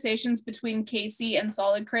conversations between Casey and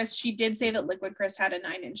Solid Chris, she did say that Liquid Chris had a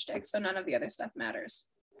 9-inch dick, so none of the other stuff matters.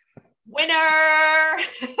 Winner!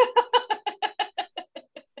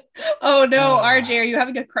 Oh no, RJ, are you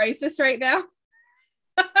having a crisis right now?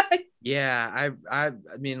 Yeah, I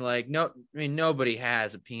mean, like, nobody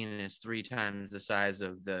has a penis 3 times the size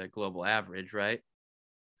of the global average, right?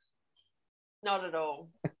 Not at all.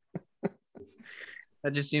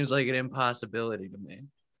 That just seems like an impossibility to me.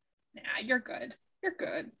 Nah, you're good. You're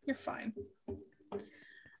good. You're fine.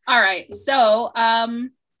 All right. So,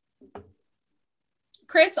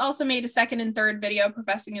 Chris also made a second and third video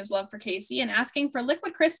professing his love for Casey and asking for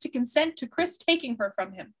Liquid Chris to consent to Chris taking her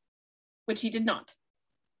from him, which he did not.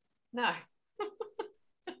 No.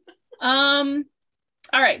 All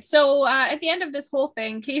right. So at the end of this whole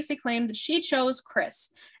thing, Casey claimed that she chose Chris.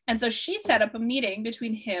 And so she set up a meeting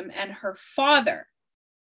between him and her father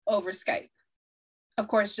over Skype. Of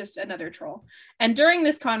course, just another troll. And during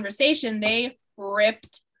this conversation, they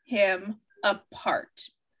ripped him apart.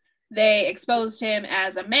 They exposed him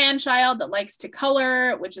as a man-child that likes to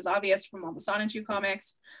color, which is obvious from all the Sonichu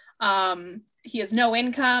comics. He has no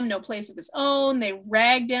income, no place of his own. They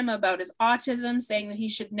ragged him about his autism, saying that he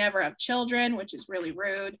should never have children, which is really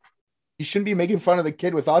rude. You shouldn't be making fun of the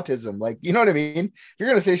kid with autism. Like, you know what I mean? If you're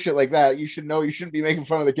going to say shit like that, you should know you shouldn't be making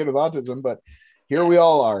fun of the kid with autism, but here we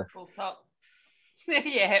all are. Full stop.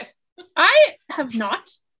 Yeah. I have not.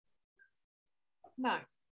 No.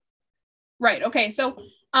 Right. Okay. So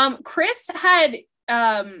Chris had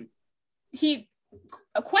he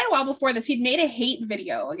quite a while before this, he'd made a hate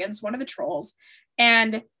video against one of the trolls,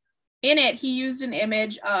 and in it he used an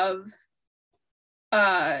image of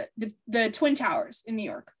the Twin Towers in New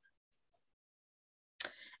York.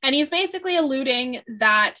 And he's basically alluding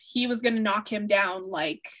that he was going to knock him down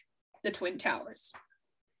like the Twin Towers.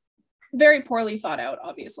 Very poorly thought out,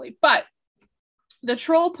 obviously. But the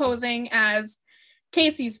troll posing as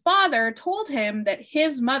Casey's father told him that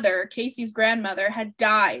his mother, Casey's grandmother, had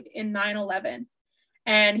died in 9/11.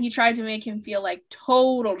 And he tried to make him feel like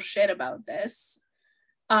total shit about this.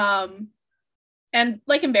 and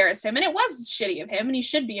like embarrassed him. And it was shitty of him and he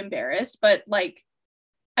should be embarrassed, but like,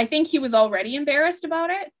 I think he was already embarrassed about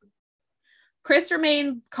it. Chris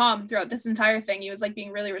remained calm throughout this entire thing. He was like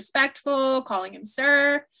being really respectful, calling him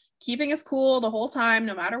sir, keeping his cool the whole time,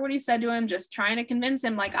 no matter what he said to him, just trying to convince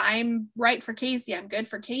him like, I'm right for Casey, I'm good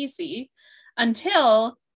for Casey,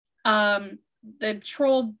 until the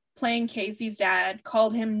troll playing Casey's dad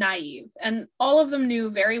called him naive. And all of them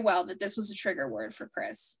knew very well that this was a trigger word for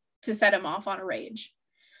Chris to set him off on a rage.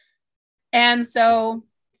 And so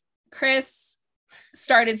Chris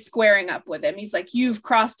started squaring up with him. He's like, you've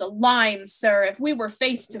crossed a line, sir. If we were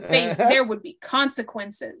face to face, there would be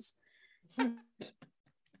consequences.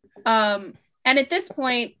 And at this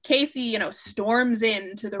point, Casey, storms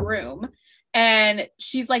into the room and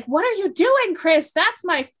she's like, what are you doing, Chris? That's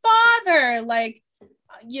my father. Like,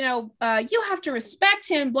 you have to respect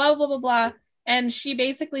him, blah, blah, blah, blah. And she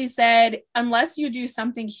basically said, unless you do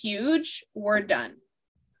something huge, we're done.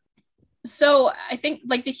 So I think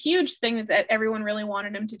like the huge thing that everyone really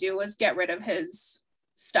wanted him to do was get rid of his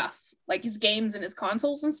stuff, like his games and his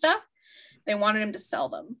consoles and stuff. They wanted him to sell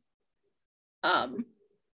them.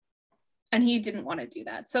 And he didn't want to do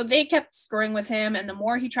that. So they kept screwing with him. And the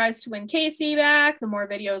more he tries to win Casey back, the more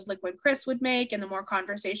videos Liquid Chris would make and the more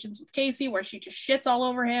conversations with Casey where she just shits all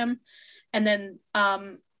over him. And then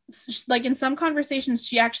like in some conversations,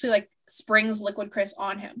 she actually like springs Liquid Chris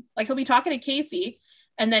on him. Like he'll be talking to Casey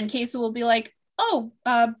and then Casey will be like, oh,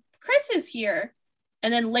 Chris is here.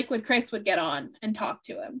 And then Liquid Chris would get on and talk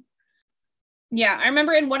to him. Yeah, I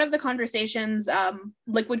remember in one of the conversations,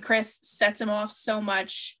 Liquid Chris sets him off so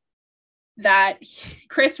much that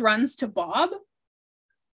Chris runs to Bob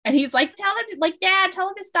and he's like, Dad, tell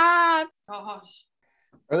him to stop. Gosh.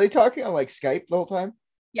 Are they talking on like Skype the whole time?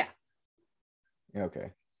 Yeah.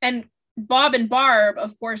 Okay. And Bob and Barb,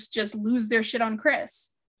 of course, just lose their shit on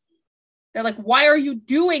Chris. They're like, why are you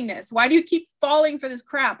doing this? Why do you keep falling for this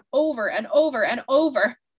crap over and over and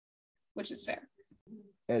over? Which is fair.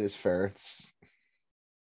 It is fair. It's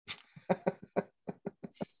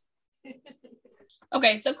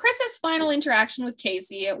okay, so Chris's final interaction with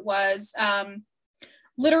Casey, it was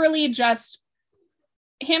literally just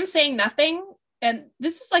him saying nothing. And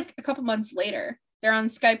this is like a couple months later. They're on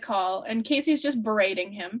Skype call and Casey's just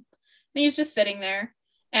berating him. And he's just sitting there.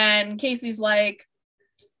 And Casey's like,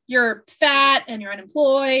 you're fat and you're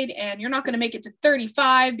unemployed and you're not going to make it to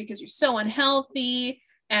 35 because you're so unhealthy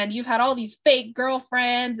and you've had all these fake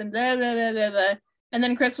girlfriends and blah, blah, blah, blah, blah. And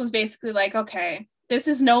then Chris was basically like, okay, this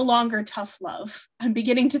is no longer tough love. I'm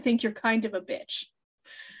beginning to think you're kind of a bitch.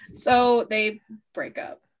 So they break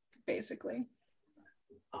up, basically.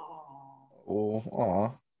 oh,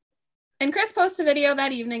 aw. And Chris posts a video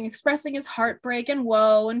that evening expressing his heartbreak and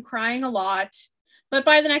woe and crying a lot. But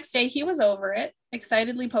by the next day, he was over it,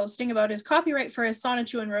 excitedly posting about his copyright for his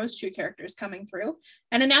Sonichu and Rosechu characters coming through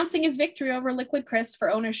and announcing his victory over Liquid Chris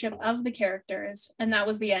for ownership of the characters. And that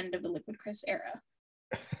was the end of the Liquid Chris era.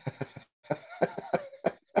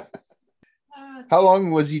 How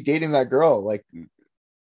long was he dating that girl? Like,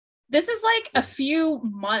 this is like a few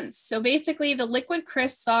months. So basically the Liquid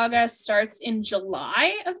Chris saga starts in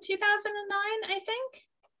July of 2009, I think.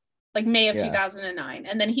 Like May of 2009.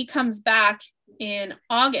 And then he comes back in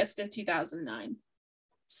August of 2009.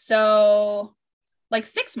 So like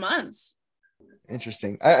 6 months.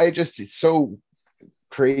 Interesting. It's so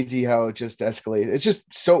crazy how it just escalated. It's just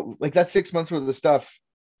so like that 6 months worth of stuff.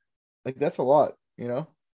 Like that's a lot, And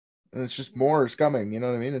it's just more is coming. You know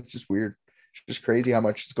what I mean? It's just weird. It's just crazy how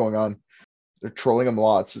much is going on. They're trolling him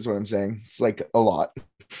lots, is what I'm saying. It's like a lot.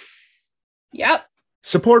 Yep.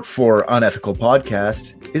 Support for Unethical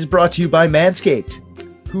Podcast is brought to you by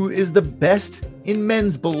Manscaped, who is the best in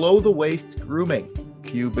men's below-the-waist grooming.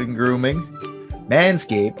 Pubin grooming.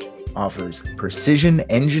 Manscaped offers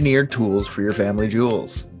precision-engineered tools for your family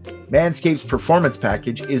jewels. Manscaped's Performance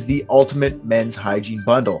Package is the ultimate men's hygiene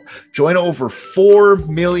bundle. Join over 4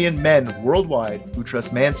 million men worldwide who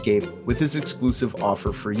trust Manscaped with this exclusive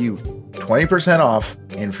offer for you. 20% off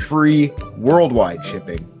and free worldwide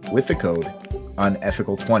shipping with the code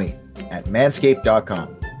unethical20 at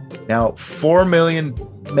manscaped.com. Now, 4 million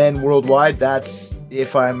men worldwide, that's,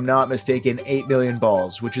 if I'm not mistaken, 8 million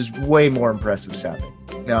balls, which is way more impressive sounding.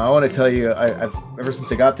 Now, I want to tell you, I've ever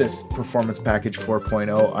since I got this Performance Package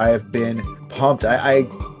 4.0, I have been pumped.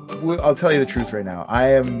 I'll tell you the truth right now.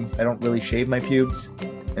 I don't really shave my pubes,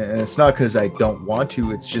 and it's not because I don't want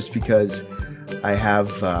to. It's just because I have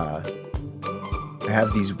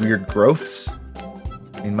these weird growths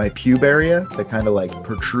in my pube area that kind of like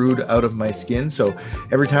protrude out of my skin. So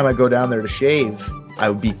every time I go down there to shave, I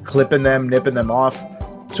would be clipping them, nipping them off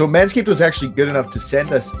So Manscaped was actually good enough to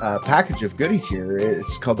send us a package of goodies here.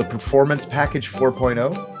 It's called the Performance Package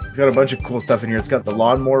 4.0. It's got a bunch of cool stuff in here. It's got the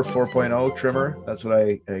Lawnmower 4.0 trimmer. That's what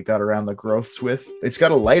I got around the growths with. It's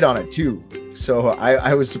got a light on it too. So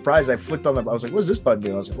I was surprised. I flicked on I was like, what's this button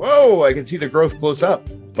doing? I was like, whoa, I can see the growth close up.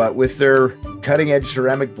 But with their cutting edge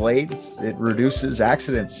ceramic blades, it reduces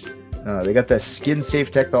accidents. They got that skin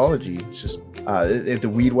safe technology. It's just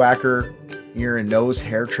the Weed Whacker ear and nose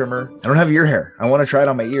hair trimmer. I don't have ear hair. I want to try it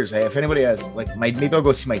on my ears. If anybody has, like, maybe I'll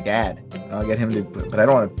go see my dad. I'll get him to, but I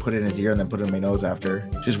don't want to put it in his ear and then put it in my nose after.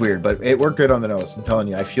 Just weird, but it worked good on the nose. I'm telling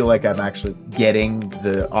you, I feel like I'm actually getting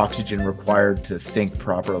the oxygen required to think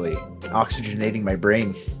properly, oxygenating my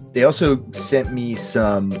brain. They also sent me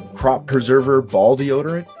some crop preserver ball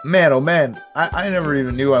deodorant. Man, oh man, I never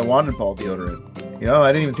even knew I wanted ball deodorant. You know,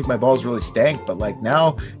 I didn't even think my balls really stank, but like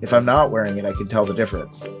now, if I'm not wearing it, I can tell the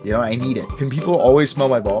difference. You know, I need it. Can people always smell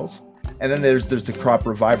my balls? And then there's the Crop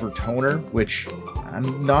Reviver toner, which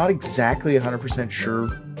I'm not exactly 100% sure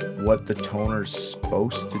what the toner's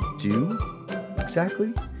supposed to do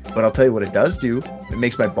exactly, but I'll tell you what it does do. It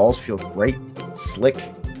makes my balls feel great, slick,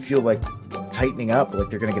 feel like tightening up,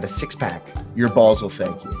 like they're going to get a six-pack. Your balls will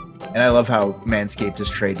thank you. And I love how Manscaped is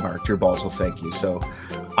trademarked. Your balls will thank you. So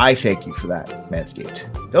I thank you for that,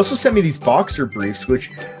 Manscaped. They also sent me these boxer briefs,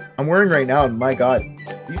 which I'm wearing right now. And my God,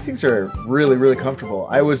 these things are really, really comfortable.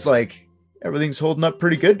 I was like, everything's holding up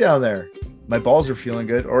pretty good down there. My balls are feeling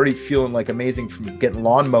good. Already feeling like amazing from getting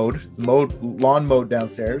lawn mowed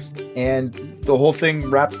downstairs. And the whole thing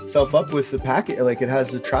wraps itself up with the packet. Like it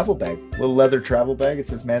has a travel bag, little leather travel bag. It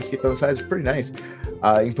says Manscaped on the side. It's pretty nice. You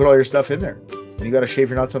can put all your stuff in there. And you got to shave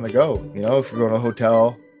your nuts on the go. You know, if you're going to a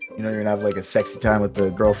hotel, you know, you're going to have like a sexy time with the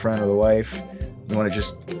girlfriend or the wife. You want to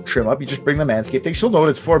just trim up, you just bring the Manscaped thing. She'll know what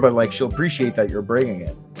it's for, but like she'll appreciate that you're bringing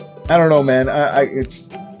it. I don't know, man. It's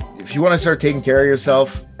if you want to start taking care of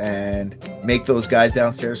yourself and make those guys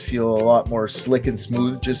downstairs feel a lot more slick and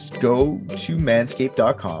smooth, just go to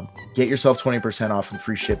manscaped.com. Get yourself 20% off and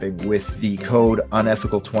free shipping with the code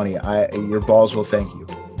unethical20. Your balls will thank you.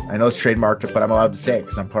 I know it's trademarked, but I'm allowed to say it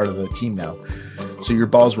because I'm part of the team now. So your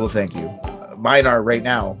balls will thank you. Mine are right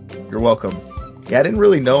now. You're welcome. Yeah, I didn't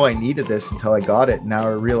really know I needed this until I got it. Now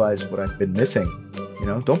I realize what I've been missing. You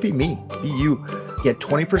know, don't be me. Be you. Get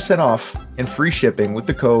 20% off and free shipping with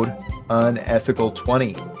the code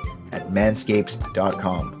unethical20 at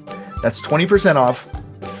manscaped.com. That's 20% off,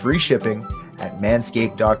 free shipping at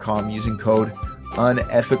manscaped.com using code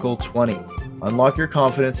unethical20. Unlock your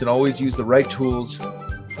confidence and always use the right tools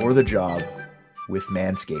for the job with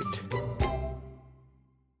Manscaped.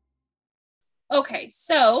 Okay,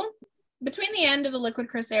 so between the end of the Liquid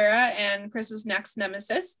Chris era and Chris's next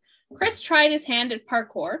nemesis, Chris tried his hand at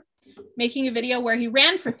parkour, making a video where he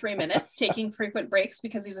ran for 3 minutes, taking frequent breaks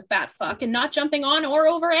because he's a fat fuck, and not jumping on or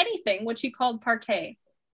over anything, which he called parquet.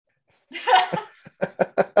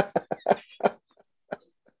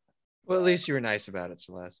 Well, at least you were nice about it,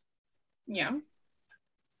 Celeste. Yeah.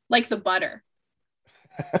 Like the butter.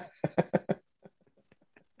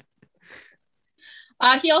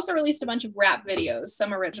 He also released a bunch of rap videos,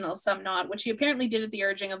 some original, some not, which he apparently did at the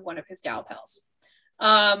urging of one of his gal pals.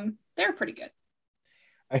 They're pretty good.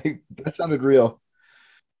 That sounded real.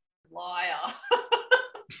 Liar.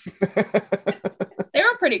 They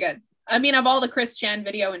were pretty good. I mean, of all the Chris Chan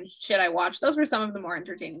video and shit I watched, those were some of the more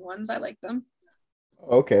entertaining ones. I liked them.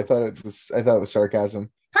 Okay, I thought it was sarcasm.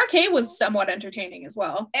 Parquet was somewhat entertaining as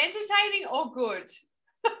well. Entertaining or good?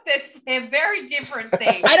 They're very different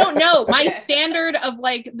things. I don't know. My standard of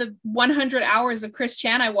like the 100 hours of Chris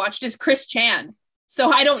Chan I watched is Chris Chan.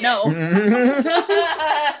 So I don't know.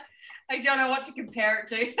 I don't know what to compare it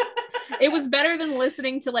to. It was better than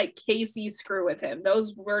listening to like Casey screw with him.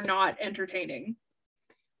 Those were not entertaining.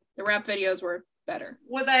 The rap videos were better.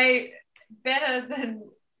 Were they better than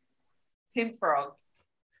Pimp Frog?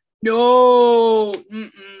 No.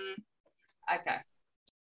 Mm-mm. Okay.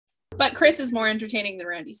 But Chris is more entertaining than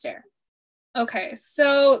Randy Stair. Okay,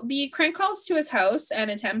 so the crank calls to his house and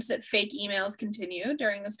attempts at fake emails continue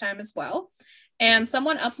during this time as well. And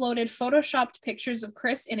someone uploaded photoshopped pictures of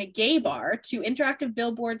Chris in a gay bar to interactive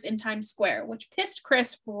billboards in Times Square, which pissed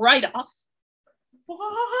Chris right off.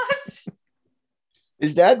 What?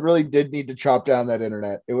 His dad really did need to chop down that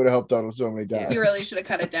internet. It would have helped out him so many times. He really should have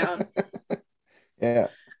cut it down. Yeah.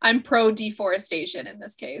 I'm pro deforestation in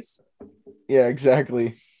this case. Yeah,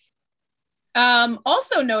 exactly.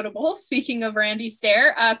 Also notable, speaking of Randy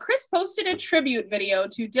Stair, Chris posted a tribute video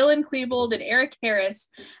to Dylan Klebold and Eric Harris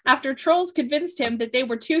after trolls convinced him that they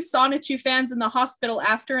were two Sonichu fans in the hospital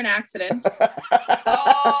after an accident.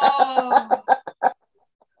 Oh.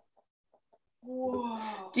 Whoa.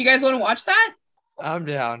 Do you guys want to watch that? I'm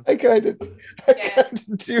down. I kind of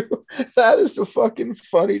do. That is a fucking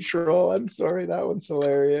funny troll. I'm sorry, that one's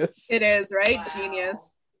hilarious. It is, right? Wow.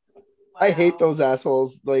 Genius. I hate those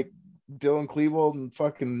assholes like Dylan Klebold and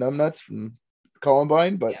fucking numbnuts from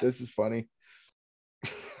Columbine, but this is funny.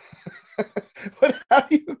 But how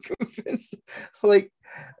do you convince, like,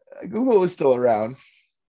 Google is still around?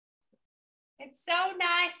 It's so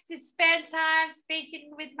nice to spend time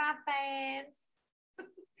speaking with my fans.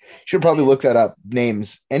 Should probably look that up.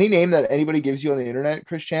 Names. Any name that anybody gives you on the internet,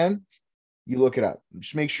 Chris Chan, you look it up.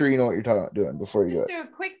 Just make sure you know what you're talking about doing before you Just do it. do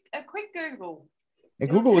a quick Google. And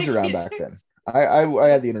Google was around back then. I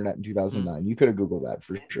had the internet in 2009. You could have Googled that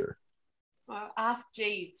for sure. Ask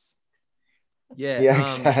Jeeves. Yeah,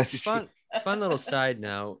 exactly. Fun little side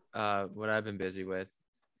note. What I've been busy with.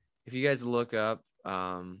 If you guys look up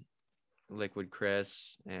Liquid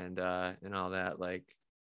Chris and all that, like,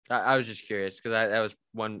 I was just curious because that was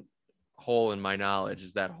one hole in my knowledge,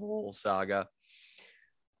 is that whole saga.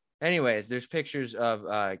 Anyways, there's pictures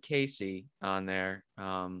of Casey on there.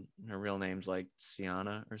 Her real name's like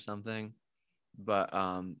Sienna or something, but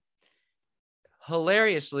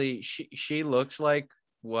hilariously, she looks like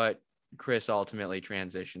what Chris ultimately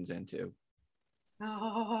transitions into.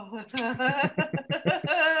 Oh.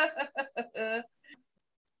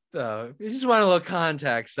 So if you just want a little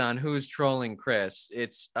context on who's trolling Chris,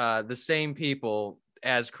 it's the same people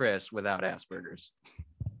as Chris without Asperger's.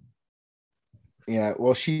 Yeah,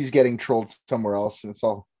 well, she's getting trolled somewhere else, and it's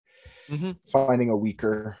all finding a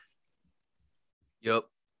weaker. Yep.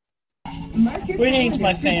 Greetings,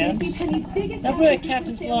 my fans. Not really a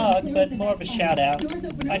captain's log, but more of a shout out.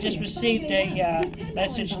 I just received a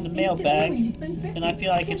message in the mailbag, and I feel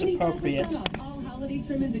like it's appropriate.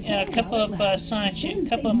 Yeah, a couple of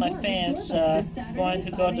my fans wanted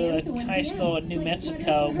to go to a high school in New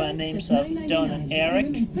Mexico by the names of Don and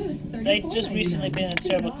Eric. They've just recently been in a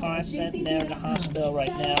terrible car accident and they're in the hospital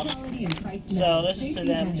right now. So this is to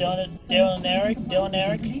them, Dylan and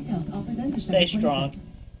Eric, stay strong.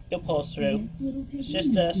 You'll pull through. It's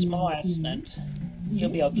just a small accident. You'll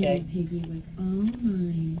be okay.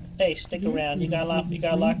 Hey, stick around. You got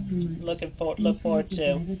a lot look forward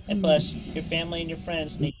to. And plus, your family and your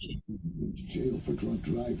friends need you.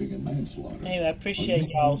 Anyway, I appreciate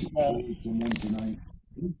y'all's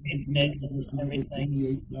everything.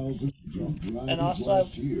 And also, I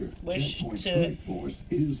wish to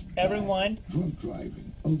everyone and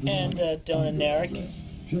Dylan and Eric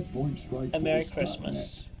a Merry Christmas.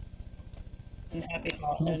 And happy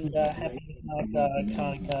Hanukkah,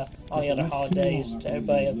 all the other holidays to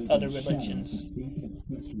everybody of other religions.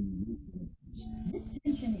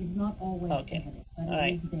 Okay.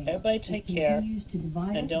 Alright. Everybody take care.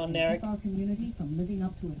 And Dylan and Eric, hope you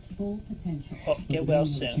get well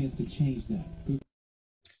soon.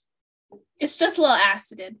 It's just a little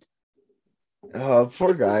accident. Oh,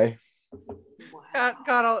 poor guy.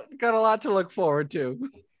 Got a lot to look forward to.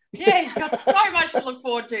 Yeah, you've got so much to look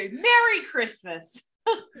forward to. Merry Christmas.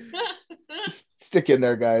 Stick in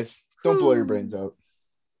there, guys. Don't blow your brains out.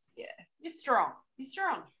 Yeah, you're strong. You're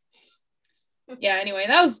strong. Yeah, anyway,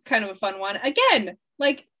 that was kind of a fun one. Again,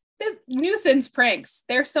 like, this nuisance pranks.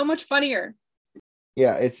 They're so much funnier.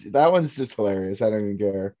 Yeah, that one's just hilarious. I don't even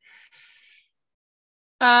care.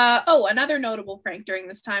 Another notable prank during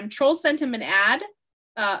this time. Trolls sent him an ad,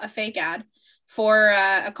 a fake ad, for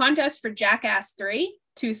a contest for Jackass 3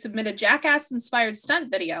 to submit a Jackass-inspired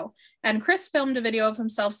stunt video. And Chris filmed a video of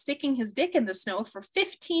himself sticking his dick in the snow for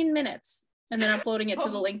 15 minutes and then uploading it to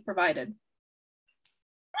the link provided.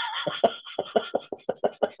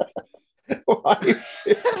 Why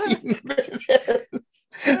 15 minutes?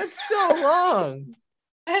 That's so long.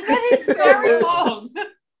 That is very long.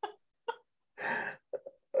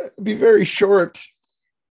 It'd be very short.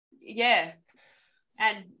 Yeah.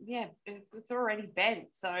 And yeah, it's already bent,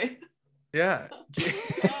 so. Yeah.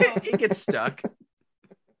 It gets stuck.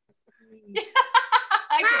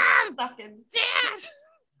 I get stuck in.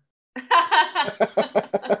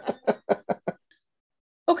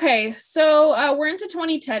 Okay, so we're into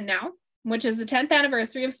 2010 now, which is the 10th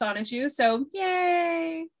anniversary of Sonichu, so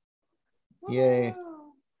yay! Yay.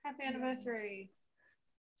 Whoa, happy anniversary.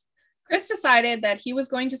 Chris decided that he was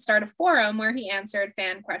going to start a forum where he answered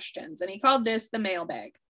fan questions, and he called this the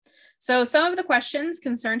mailbag. So some of the questions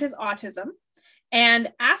concerned his autism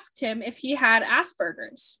and asked him if he had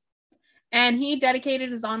Asperger's. And he dedicated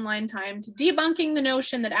his online time to debunking the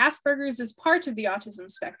notion that Asperger's is part of the autism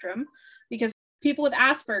spectrum, because people with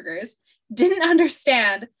Asperger's didn't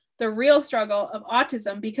understand the real struggle of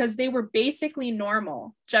autism because they were basically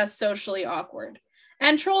normal, just socially awkward.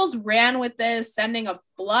 And trolls ran with this, sending a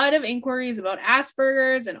flood of inquiries about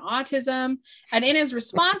Asperger's and autism. And in his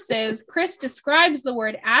responses, Chris describes the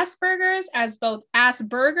word Asperger's as both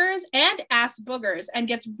Asperger's and ass boogers and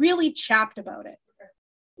gets really chapped about it.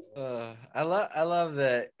 I love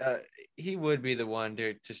that he would be the one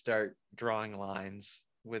to start drawing lines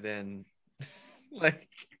within like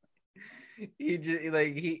he'd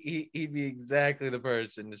be exactly the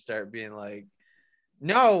person to start being like,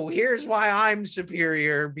 no, here's why I'm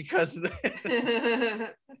superior because of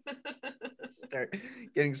this. Start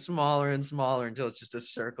getting smaller and smaller until it's just a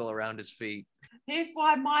circle around his feet. Here's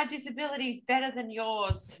why my disability is better than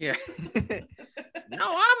yours. Yeah. No,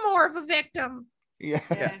 I'm more of a victim. Yeah.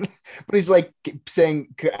 Yeah. But he's like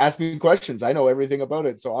saying, ask me questions. I know everything about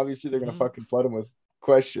it. So obviously they're going to fucking flood him with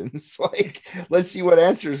questions. Like, let's see what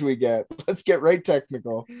answers we get. Let's get right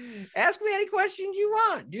technical. Ask me any questions you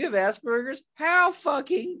want. Do you have Asperger's? How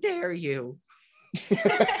fucking dare you?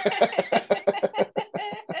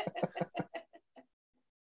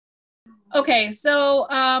 Okay, so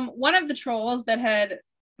one of the trolls that had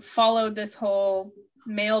followed this whole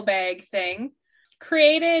mailbag thing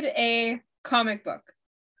created a comic book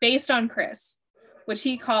based on Chris, which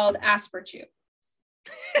he called Asperchew.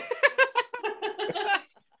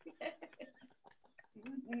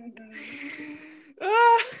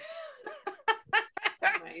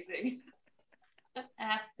 Amazing.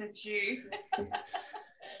 Asperchew.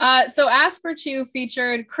 So Asperchew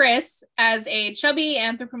featured Chris as a chubby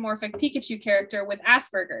anthropomorphic Pikachu character with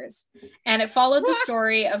Asperger's, and it followed the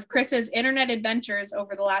story of Chris's internet adventures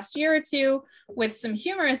over the last year or two with some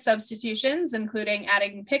humorous substitutions, including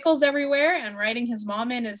adding pickles everywhere and writing his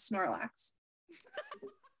mom in as Snorlax.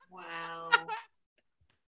 Wow.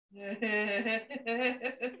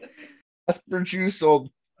 Asperchew sold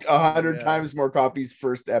 100 times more copies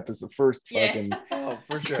first fucking. Oh,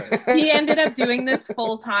 for sure. He ended up doing this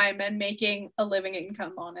full time and making a living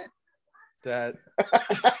income on it. That.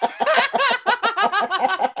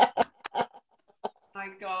 My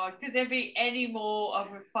God, could there be any more of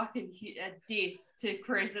a fucking diss to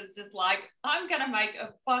Chris? It's just like, I'm gonna make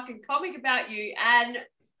a fucking comic about you and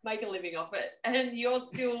make a living off it, and you're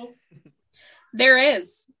still. There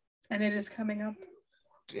is, and it is coming up.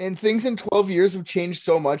 And things in 12 years have changed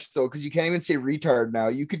so much, though, because you can't even say retard now.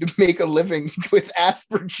 You could make a living with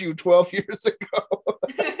Asperchew 12 years ago.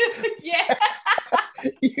 Yeah.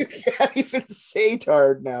 You can't even say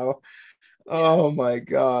tard now. Oh my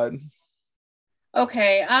God.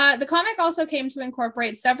 Okay, the comic also came to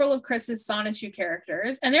incorporate several of Chris's Sonichu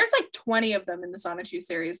characters, and there's like 20 of them in the Sonichu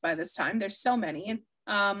series by this time. There's so many.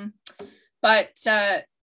 But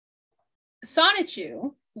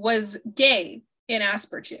Sonichu was gay in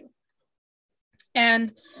Asperchew.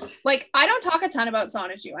 And like, I don't talk a ton about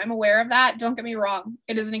Sonichu. I'm aware of that. Don't get me wrong.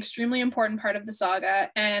 It is an extremely important part of the saga,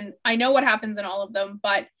 and I know what happens in all of them,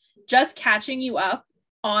 but just catching you up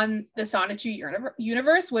on the Sonichu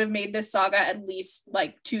universe would have made this saga at least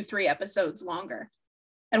like 2-3 episodes longer.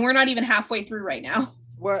 And we're not even halfway through right now.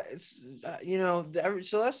 Well, it's,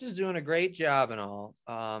 Celeste is doing a great job and all,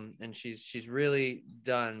 and she's really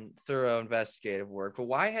done thorough investigative work. But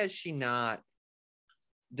why has she not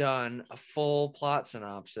done a full plot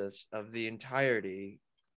synopsis of the entirety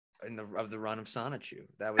of the run of Sonichu?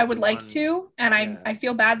 I would like to, and I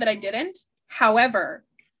feel bad that I didn't. However,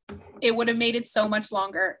 it would have made it so much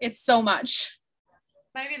longer. It's so much.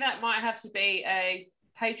 Maybe that might have to be a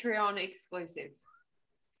Patreon exclusive.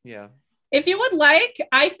 Yeah. If you would like,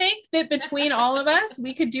 I think that between all of us,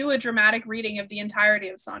 we could do a dramatic reading of the entirety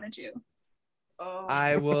of Sonichu. Oh.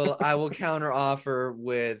 I will counter offer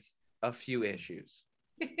with a few issues.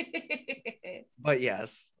 But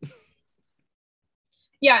yes.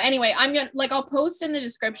 Yeah, anyway, I'll post in the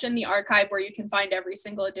description the archive where you can find every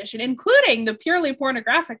single edition, including the purely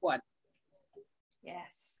pornographic one.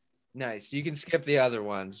 Yes. Nice. You can skip the other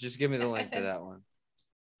ones. Just give me the link to that one.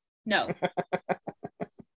 No.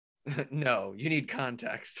 No, you need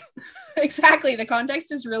context. Exactly. The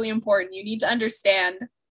context is really important. You need to understand.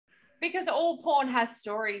 Because all porn has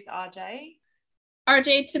stories, RJ.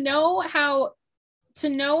 RJ, to know how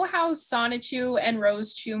Sonichu and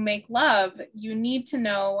Rosechu make love, you need to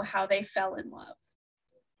know how they fell in love.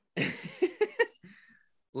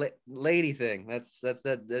 Lady thing. That's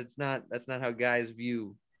not how guys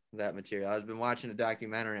view that material. I've been watching a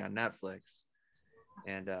documentary on Netflix,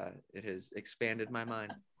 and it has expanded my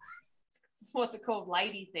mind. What's it called?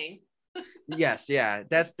 Lady thing. Yes, yeah.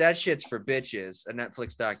 That shit's for bitches. A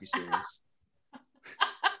Netflix docuseries.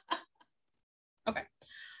 Okay.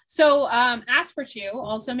 So Asperchew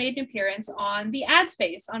also made an appearance on the ad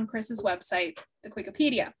space on Chris's website, the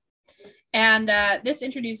Wikipedia. And this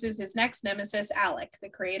introduces his next nemesis, Alec, the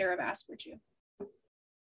creator of Asperchew.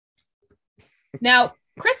 Now,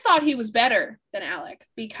 Chris thought he was better than Alec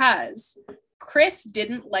because Chris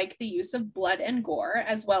didn't like the use of blood and gore,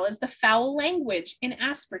 as well as the foul language in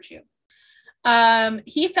Asperchew.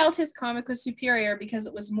 He felt his comic was superior because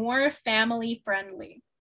it was more family friendly.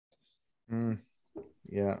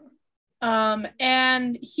 Yeah.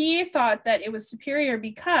 And he thought that it was superior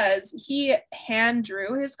because he hand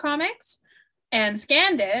drew his comics and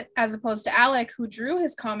scanned it, as opposed to Alec, who drew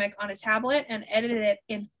his comic on a tablet and edited it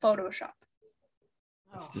in Photoshop.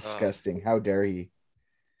 That's disgusting. How dare he?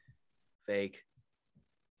 Fake.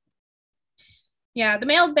 Yeah, the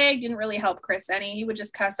mailbag didn't really help Chris any. He would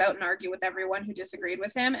just cuss out and argue with everyone who disagreed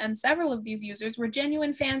with him, and several of these users were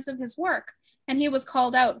genuine fans of his work, and he was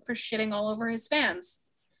called out for shitting all over his fans.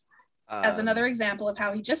 As another example of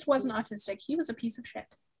how he just wasn't autistic, he was a piece of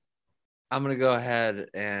shit. I'm going to go ahead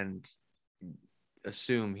and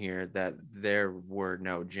assume here that there were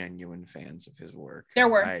no genuine fans of his work. There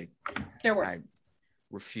were. I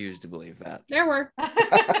refuse to believe that. There were.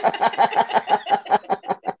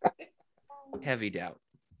 Heavy doubt.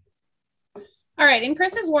 All right. In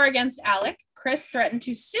Chris's war against Alec, Chris threatened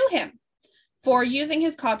to sue him for using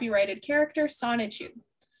his copyrighted character, Sonichu.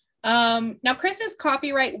 Now, Chris's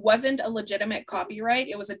copyright wasn't a legitimate copyright.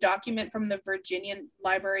 It was a document from the Virginian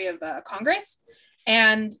Library of Congress.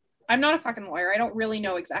 And I'm not a fucking lawyer. I don't really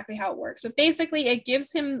know exactly how it works. But basically, it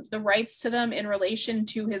gives him the rights to them in relation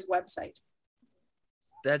to his website.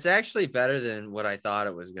 That's actually better than what I thought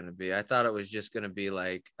it was going to be. I thought it was just going to be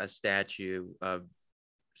like a statue of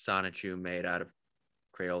Sonichu made out of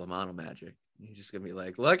Crayola model magic. He's just going to be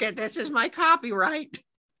like, look at this is my copyright.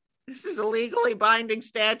 This is a legally binding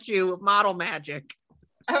statue of model magic.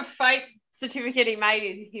 A fake certificate he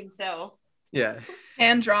made himself. Yeah.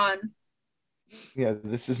 Hand drawn. Yeah,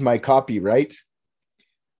 this is my copyright.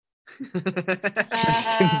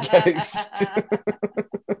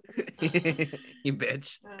 You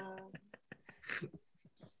bitch.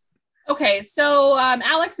 Okay, so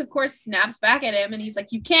Alex, of course, snaps back at him and he's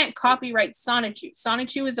like, you can't copyright Sonichu.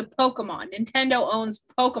 Sonichu is a Pokemon. Nintendo owns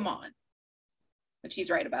Pokemon, which he's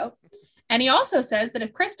right about. And he also says that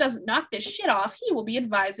if Chris doesn't knock this shit off, he will be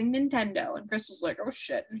advising Nintendo. And Chris is like, oh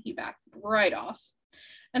shit, and he backed right off.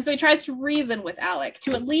 And so he tries to reason with Alec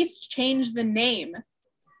to at least change the name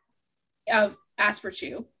of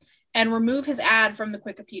Asperchew and remove his ad from the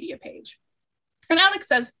Wikipedia page. And Alex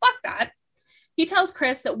says, fuck that. He tells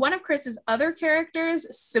Chris that one of Chris's other characters,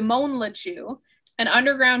 Simone LeChew, an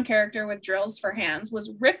underground character with drills for hands,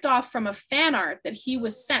 was ripped off from a fan art that he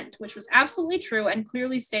was sent, which was absolutely true and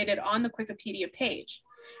clearly stated on the Wikipedia page.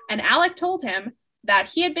 And Alec told him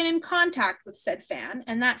that he had been in contact with said fan,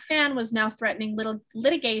 and that fan was now threatening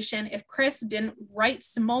litigation if Chris didn't write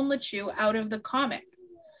Simone LeChew out of the comic.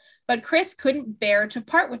 But Chris couldn't bear to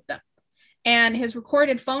part with them. And his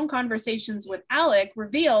recorded phone conversations with Alec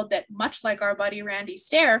revealed that, much like our buddy Randy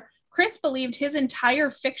Stair, Chris believed his entire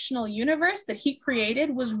fictional universe that he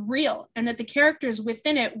created was real, and that the characters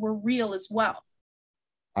within it were real as well.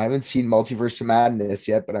 I haven't seen Multiverse of Madness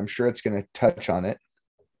yet, but I'm sure it's going to touch on it.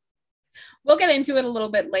 We'll get into it a little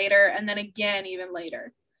bit later, and then again even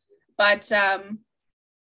later. But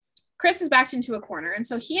Chris is backed into a corner, and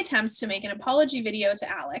so he attempts to make an apology video to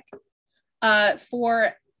Alec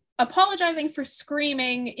for apologizing for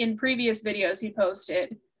screaming in previous videos he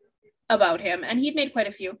posted about him, and he'd made quite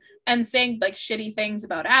a few, and saying like shitty things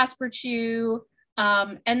about Asperchew.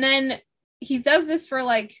 And then he does this for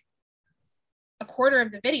like a quarter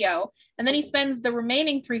of the video, and then he spends the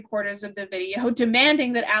remaining 3/4 of the video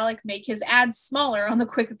demanding that Alec make his ads smaller on the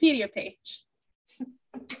Wikipedia page.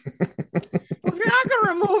 Well, if you're not going to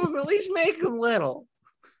remove them, at least make them little.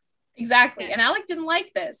 Exactly. And Alec didn't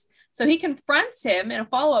like this. So he confronts him in a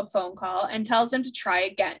follow-up phone call and tells him to try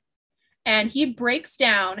again. And he breaks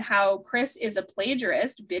down how Chris is a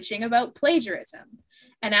plagiarist, bitching about plagiarism.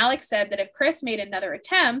 And Alec said that if Chris made another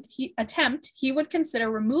attempt, he would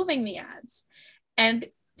consider removing the ads. And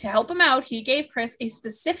to help him out, he gave Chris a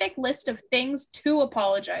specific list of things to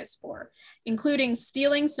apologize for, including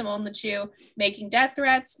stealing Simone LeChew, making death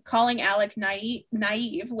threats, calling Alec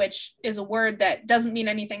naive, which is a word that doesn't mean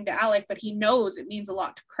anything to Alec, but he knows it means a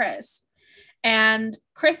lot to Chris. And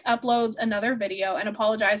Chris uploads another video and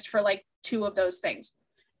apologized for like 2 of those things.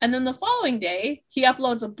 And then the following day, he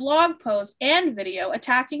uploads a blog post and video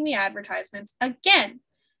attacking the advertisements again,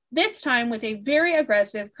 this time with a very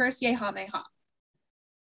aggressive curse Yehameha.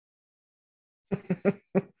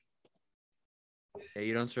 Yeah,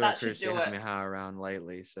 you don't throw a curse Yehameha around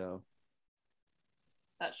lightly, so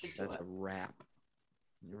that's a wrap.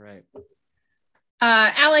 You're right.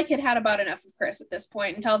 Alec had about enough of Chris at this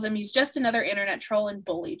point and tells him he's just another internet troll and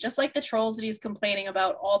bully, just like the trolls that he's complaining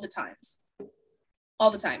about all the time.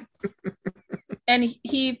 And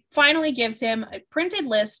he finally gives him a printed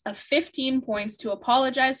list of 15 points to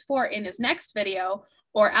apologize for in his next video,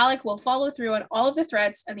 or Alec will follow through on all of the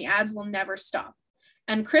threats and the ads will never stop.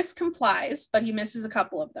 And Chris complies, but he misses a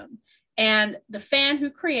couple of them. And the fan who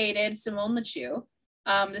created Simone LeChue,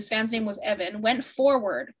 this fan's name was Evan, went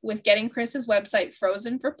forward with getting Chris's website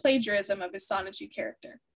frozen for plagiarism of his Sonichu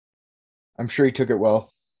character. I'm sure he took it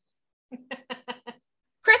well.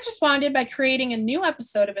 Chris responded by creating a new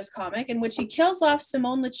episode of his comic in which he kills off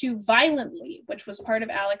Simone LeChue violently, which was part of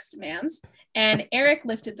Alec's demands, and Eric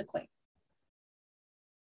lifted the claim.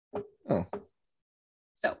 Oh.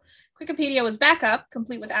 So, Wikipedia was back up,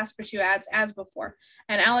 complete with Asperchu ads as before,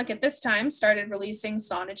 and Alec at this time started releasing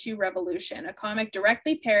Sonichu Revolution, a comic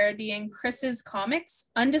directly parodying Chris's comics,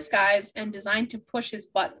 undisguised and designed to push his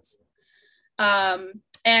buttons.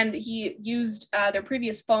 And he used their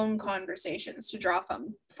previous phone conversations to draw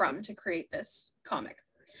from to create this comic.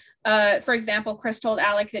 For example, Chris told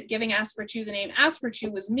Alec that giving Asperchu the name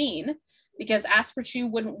Asperchu was mean because Asperchu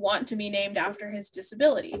wouldn't want to be named after his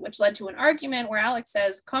disability, which led to an argument where Alec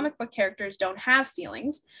says comic book characters don't have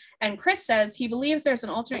feelings, and Chris says he believes there's an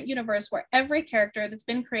alternate universe where every character that's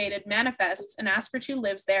been created manifests and Asperchu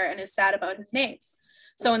lives there and is sad about his name.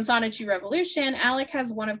 So in Sonichu Revolution, Alec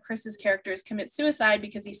has one of Chris's characters commit suicide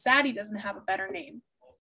because he's sad he doesn't have a better name.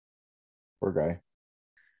 Poor guy.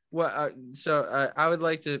 Well, so I would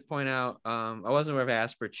like to point out, I wasn't aware of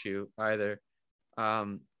Asperchu either.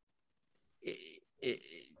 So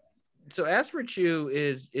Asperchu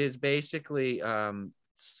is basically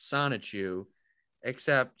Sonichu,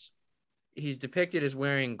 except he's depicted as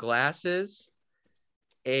wearing glasses,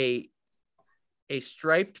 a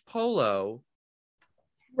striped polo,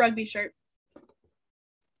 rugby shirt.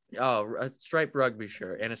 Oh, a striped rugby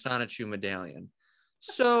shirt and a Sonichu medallion.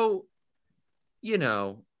 So, you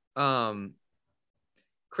know,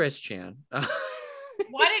 Chris Chan.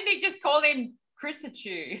 Why didn't he just call him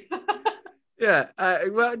Chrisachu? Yeah,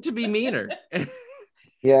 well, to be meaner.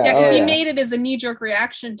 Yeah, because he made it as a knee-jerk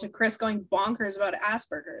reaction to Chris going bonkers about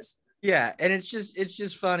Asperger's. Yeah, and it's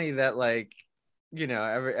just funny that, like, you know,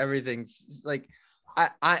 everything's like,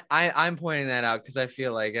 I'm pointing that out because I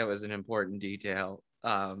feel like that was an important detail.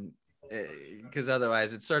 Because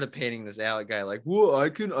otherwise it's sort of painting this Alec guy like, whoa, I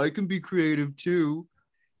can be creative too.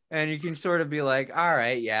 And you can sort of be like, all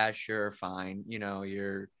right, yeah, sure, fine. You know,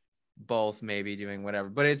 you're both maybe doing whatever,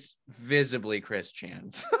 but it's visibly Chris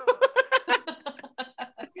Chan's.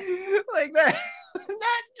 Like that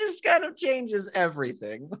just kind of changes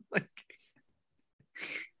everything. Like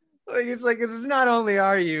it's not only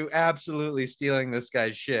are you absolutely stealing this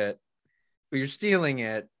guy's shit, but you're stealing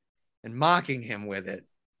it and mocking him with it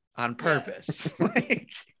on purpose.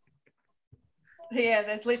 Yeah,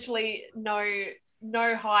 there's literally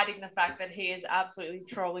no hiding the fact that he is absolutely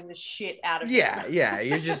trolling the shit out of him. Yeah,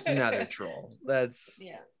 you're just another troll. That's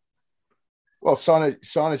Well,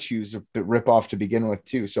 Sonichu's a rip off to begin with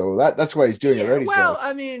too, so that's why he's doing it already. Well, so.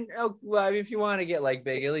 I mean, if you want to get like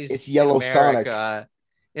big, at least it's Yellow Sonic.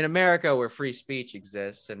 In America, where free speech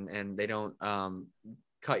exists and they don't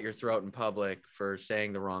cut your throat in public for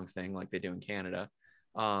saying the wrong thing like they do in Canada.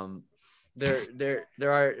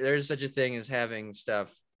 There's such a thing as having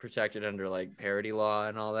stuff protected under like parody law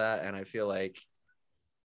and all that, and I feel like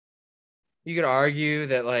you could argue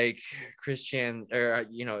that like Chris Chan, or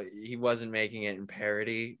you know, he wasn't making it in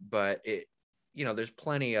parody, but it, you know, there's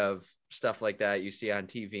plenty of stuff like that you see on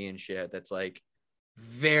TV and shit that's like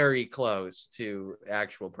very close to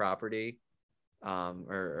actual property,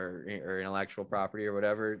 or intellectual property or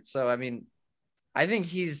whatever. So I mean, I think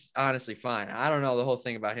he's honestly fine. I don't know the whole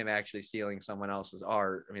thing about him actually stealing someone else's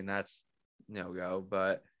art. I mean, that's no go,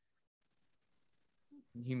 but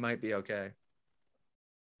he might be okay.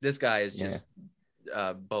 This guy is just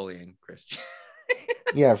bullying Christian.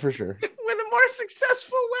 Yeah, for sure. With a more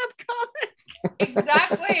successful webcomic.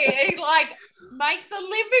 Exactly. He like makes a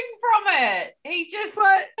living from it. He just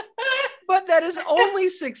but that is only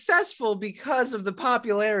successful because of the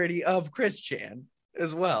popularity of Chris Chan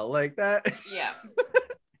as well. Like that. Yeah.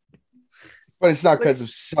 But it's not because of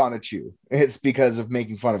Sonichu. It's because of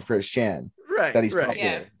making fun of Chris Chan. Right. That he's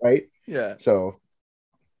popular, right? Yeah. So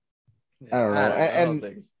I don't know. And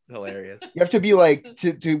it's hilarious. You have to be like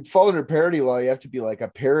to fall under parody law, you have to be like a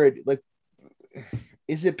parody. Like,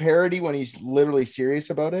 is it parody when he's literally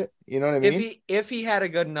serious about it? You know what I mean? If he had a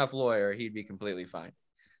good enough lawyer, he'd be completely fine.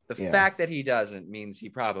 The fact that he doesn't means he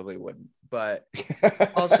probably wouldn't. But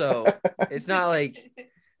also, it's not like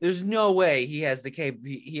there's no way he has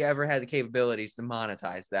he ever had the capabilities to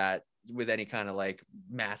monetize that with any kind of like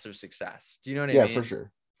massive success. Do you know what I mean? Yeah, for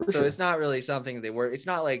sure. So it's not really something it's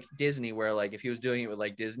not like Disney where like if he was doing it with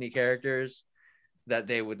like Disney characters that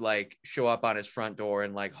they would like show up on his front door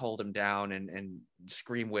and like hold him down and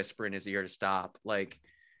scream whisper in his ear to stop. Like,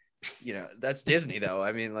 you know, that's Disney though.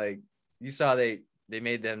 I mean, like you saw they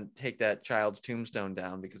made them take that child's tombstone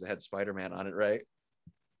down because it had Spider-Man on it, right?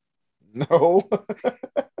 No.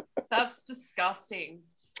 That's disgusting.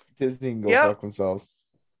 Disney can go fuck themselves.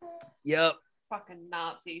 Yep. Fucking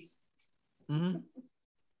Nazis. Mm-hmm.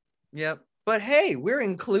 Yep. But hey, we're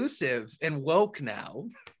inclusive and woke now.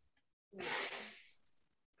 You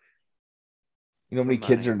know how many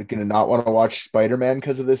kids are going to not want to watch Spider-Man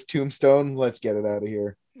because of this tombstone? Let's get it out of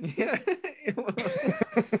here. Yeah.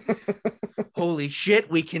 Holy shit,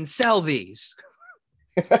 we can sell these.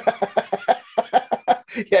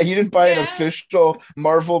 Yeah, you didn't buy an official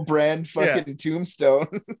Marvel brand fucking tombstone.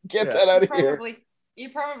 Get that out of here. You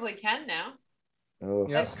probably can now. Oh.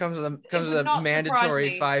 Yeah, comes with a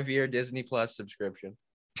mandatory 5-year Disney Plus subscription.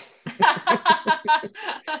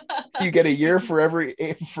 You get a year for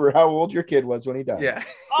how old your kid was when he died. Yeah.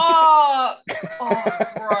 Oh,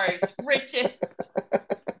 gross. Richard.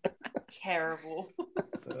 Terrible.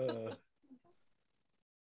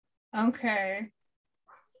 Okay,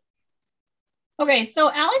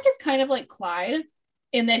 so Alec is kind of like Clyde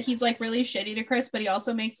in that he's like really shitty to Chris, but he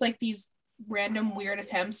also makes like these random weird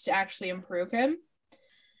attempts to actually improve him.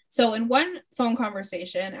 So in one phone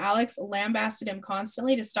conversation, Alex lambasted him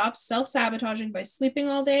constantly to stop self-sabotaging by sleeping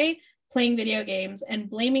all day, playing video games, and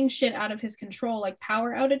blaming shit out of his control like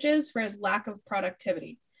power outages for his lack of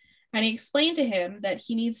productivity. And he explained to him that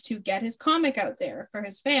he needs to get his comic out there for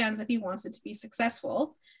his fans if he wants it to be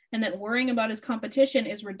successful, and that worrying about his competition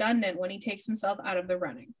is redundant when he takes himself out of the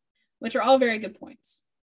running, which are all very good points.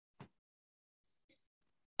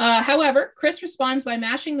 However, Chris responds by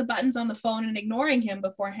mashing the buttons on the phone and ignoring him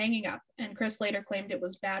before hanging up, and Chris later claimed it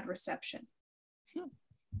was bad reception.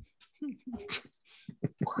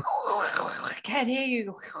 I can't hear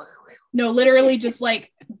you. No, literally just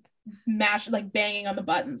like like banging on the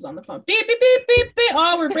buttons on the phone. Beep, beep, beep, beep, beep.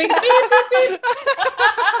 Oh, we're breaking beep, beep, beep.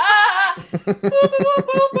 Boop, boop,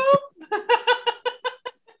 boop,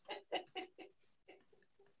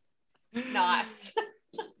 boop. Nice.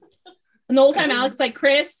 And the whole time Alex like,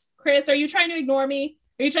 Chris, are you trying to ignore me?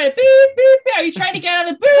 Are you trying to beep, beep, beep? Are you trying to get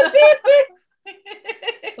out of the beep, beep,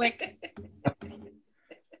 beep? Like,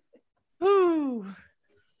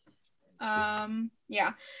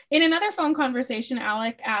 yeah. In another phone conversation,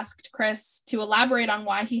 Alec asked Chris to elaborate on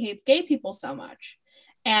why he hates gay people so much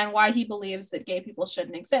and why he believes that gay people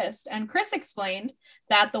shouldn't exist. And Chris explained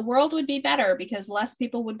that the world would be better because less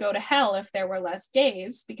people would go to hell if there were less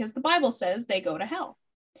gays, because the Bible says they go to hell.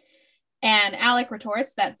 And Alec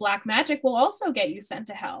retorts that black magic will also get you sent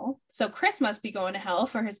to hell. So Chris must be going to hell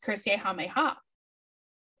for his Kamehameha.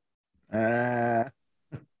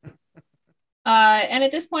 And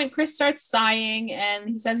at this point, Chris starts sighing and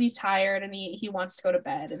he says he's tired and he wants to go to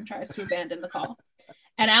bed and tries to abandon the call.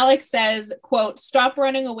 And Alex says, quote, "Stop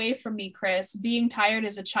running away from me, Chris. Being tired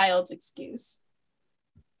is a child's excuse."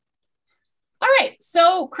 All right,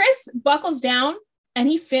 so Chris buckles down and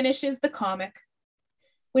he finishes the comic,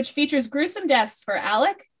 which features gruesome deaths for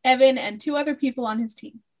Alec, Evan, and 2 other people on his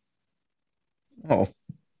team. Oh.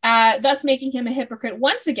 Thus making him a hypocrite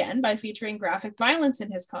once again by featuring graphic violence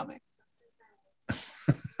in his comic.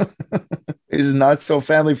 He's not so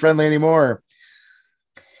family friendly anymore.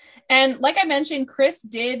 And like I mentioned, Chris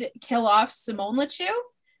did kill off Simone LeChue,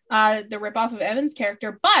 the ripoff of Evan's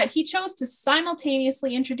character, but he chose to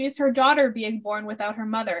simultaneously introduce her daughter being born without her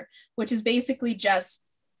mother, which is basically just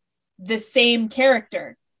the same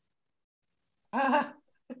character.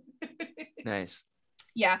 Nice.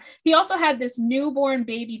 Yeah. He also had this newborn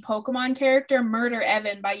baby Pokemon character murder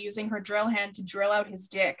Evan by using her drill hand to drill out his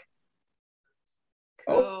dick.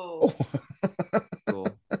 Cool. Cool.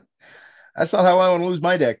 That's not how I want to lose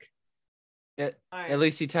my dick. At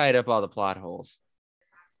least he tied up all the plot holes.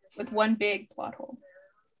 With one big plot hole.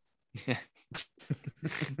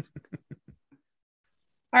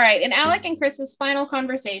 All right, in Alec and Chris's final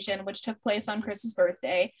conversation, which took place on Chris's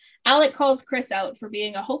birthday, Alec calls Chris out for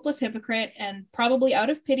being a hopeless hypocrite and, probably out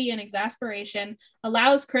of pity and exasperation,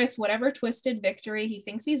 allows Chris whatever twisted victory he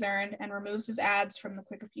thinks he's earned and removes his ads from the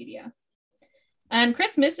Wikipedia. And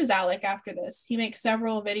Chris misses Alec after this. He makes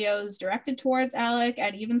several videos directed towards Alec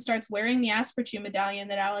and even starts wearing the Aspertu medallion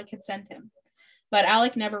that Alec had sent him. But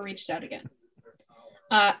Alec never reached out again.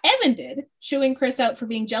 Evan did, chewing Chris out for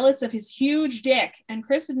being jealous of his huge dick, and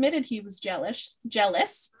Chris admitted he was jealous,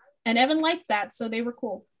 and Evan liked that, so they were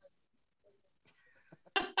cool.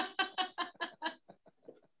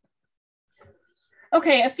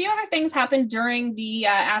 Okay, a few other things happened during the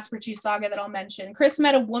Asperger's saga that I'll mention. Chris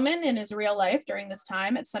met a woman in his real life during this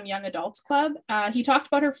time at some young adults club. He talked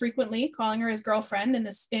about her frequently, calling her his girlfriend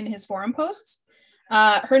in his forum posts.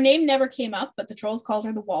 Her name never came up, but the trolls called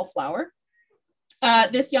her the Wallflower.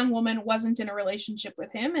 This young woman wasn't in a relationship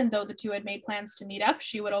with him, and though the two had made plans to meet up,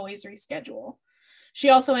 she would always reschedule. She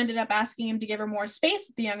also ended up asking him to give her more space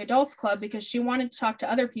at the young adults club because she wanted to talk to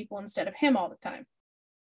other people instead of him all the time.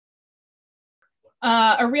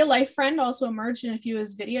 A real life friend also emerged in a few of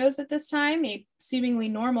his videos at this time. A seemingly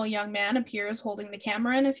normal young man appears holding the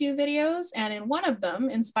camera in a few videos, and in one of them,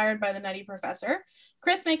 inspired by the Nutty Professor,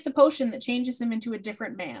 Chris makes a potion that changes him into a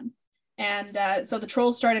different man. And so the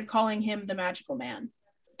trolls started calling him the Magical Man.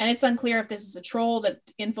 And it's unclear if this is a troll that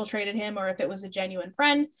infiltrated him or if it was a genuine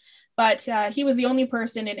friend, but he was the only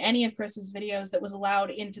person in any of Chris's videos that was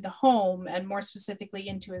allowed into the home, and more specifically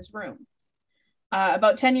into his room.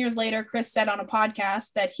 About 10 years later, Chris said on a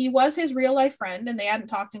podcast that he was his real life friend and they hadn't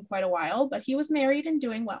talked in quite a while, but he was married and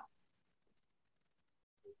doing well.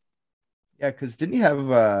 Yeah, because didn't he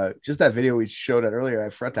have just that video we showed it earlier? I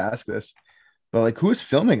forgot to ask this, but like, who was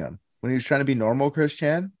filming him when he was trying to be normal, Chris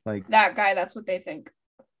Chan? Like that guy, that's what they think.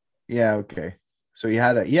 Yeah, okay. So he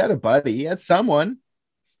had a buddy, he had someone,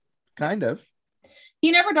 kind of.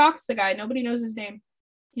 He never doxed the guy. Nobody knows his name.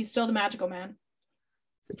 He's still the Magical Man.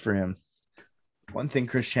 Good for him. One thing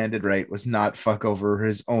Chris Chan did right was not fuck over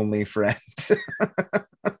his only friend.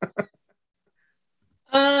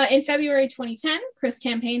 In February 2010, Chris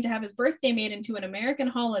campaigned to have his birthday made into an American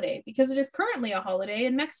holiday because it is currently a holiday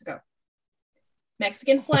in Mexico.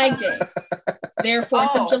 Mexican Flag Day, their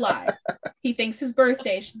 4th of July. He thinks his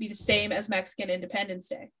birthday should be the same as Mexican Independence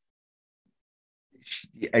Day.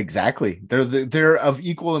 Exactly. They're of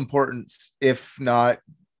equal importance, if not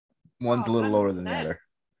one's a little 100%. lower than the other.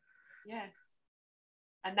 Yeah.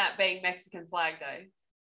 And that being Mexican Flag Day.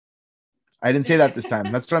 I didn't say that this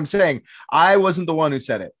time. That's what I'm saying. I wasn't the one who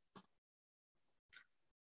said it.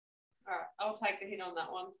 All right, I'll take the hint on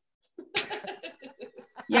that one.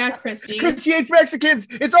 Yeah, Christy. Christy hates Mexicans.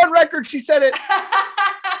 It's on record. She said it.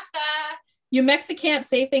 You Mexicans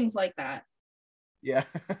say things like that. Yeah.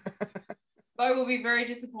 Bo will be very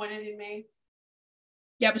disappointed in me.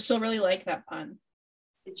 Yeah, but she'll really like that pun.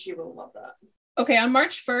 And she will love that. Okay, on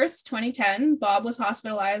March 1st, 2010, Bob was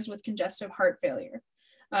hospitalized with congestive heart failure.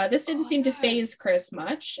 This didn't seem to faze Chris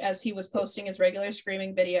much, as he was posting his regular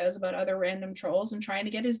screaming videos about other random trolls and trying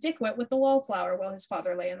to get his dick wet with the Wallflower while his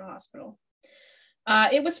father lay in the hospital.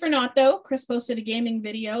 It was for naught, though. Chris posted a gaming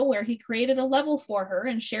video where he created a level for her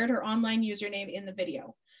and shared her online username in the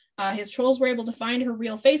video. His trolls were able to find her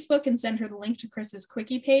real Facebook and send her the link to Chris's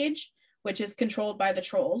Quickie page, which is controlled by the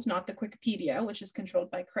trolls, not the Wikipedia, which is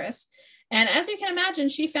controlled by Chris. And as you can imagine,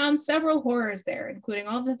 she found several horrors there, including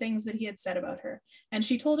all the things that he had said about her. And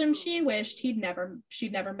she told him she wished she'd never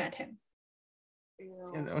met him.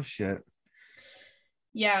 Yeah, no shit.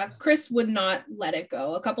 Yeah, Chris would not let it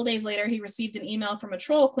go. A couple days later, he received an email from a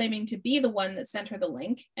troll claiming to be the one that sent her the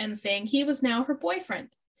link and saying he was now her boyfriend.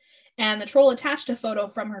 And the troll attached a photo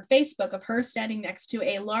from her Facebook of her standing next to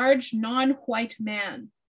a large non-white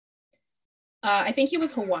man. I think he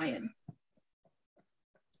was Hawaiian.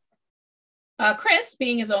 Chris,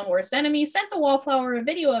 being his own worst enemy, sent the Wallflower a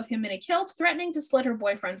video of him in a kilt threatening to slit her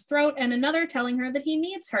boyfriend's throat and another telling her that he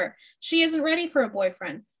needs her. She isn't ready for a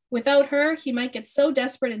boyfriend. Without her, he might get so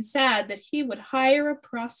desperate and sad that he would hire a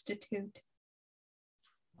prostitute.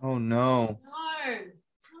 Oh, no. No,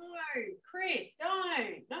 Chris,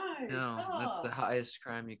 don't. No, stop. That's the highest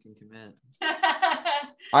crime you can commit.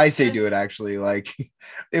 I say do it, actually. Like,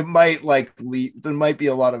 it might, like, there might be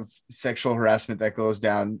a lot of sexual harassment that goes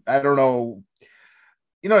down. I don't know.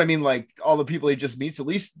 You know what I mean? Like, all the people he just meets, at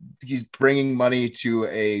least he's bringing money to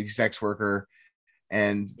a sex worker.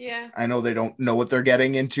 And yeah, I know they don't know what they're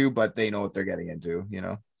getting into, but they know what they're getting into, you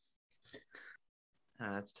know?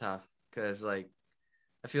 That's tough because, like,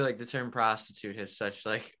 I feel like the term prostitute has such,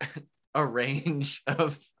 like, a range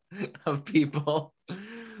of people.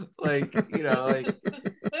 Like, you know, like,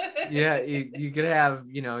 yeah, you could have,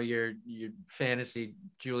 you know, your fantasy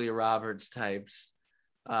Julia Roberts types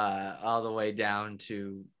all the way down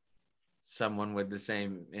to someone with the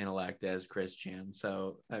same intellect as Chris Chan.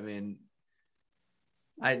 So, I mean,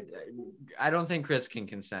 I don't think Chris can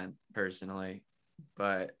consent personally,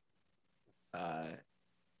 but and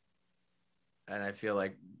I feel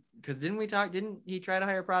like, because didn't he try to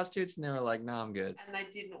hire prostitutes and they were like, no, I'm good. And they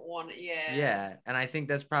didn't want it, Yeah, and I think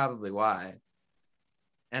that's probably why.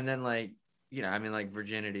 And then, like, you know, I mean, like,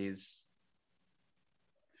 virginity's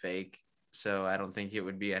fake, so I don't think it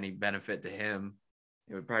would be any benefit to him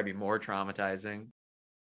it would probably be more traumatizing.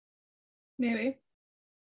 Maybe.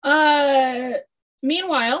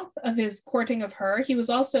 Meanwhile, of his courting of her, he was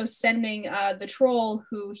also sending the troll,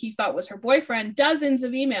 who he thought was her boyfriend, dozens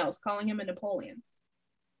of emails calling him a Napoleon.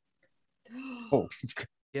 Oh,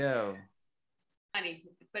 Yo. And he's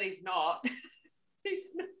not.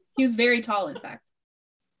 He's not. He was very tall, in fact.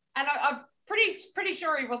 And I'm pretty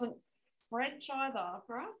sure he wasn't French either,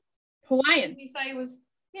 right? Hawaiian. Didn't he say he was?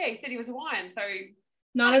 Yeah, he said he was Hawaiian. So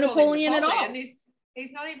Not a Napoleon at all.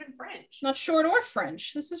 He's not even French. Not short or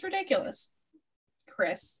French. This is ridiculous.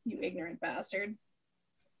 Chris, you ignorant bastard.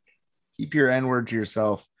 keep your N-word to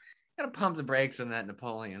yourself. Gotta pump the brakes on that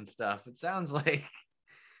Napoleon stuff. It sounds like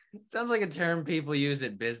a term people use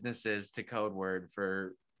at businesses to code word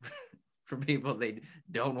for people they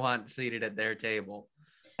don't want seated at their table.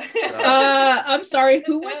 So, I'm sorry,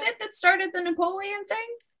 who was it that started the Napoleon thing?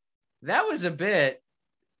 that was a bit,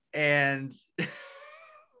 and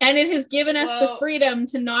it has given us the freedom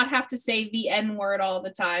to not have to say the N-word all the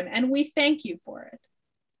time, and we thank you for it.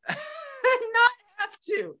 not have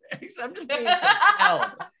to. I'm just being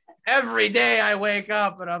compelled. Every day I wake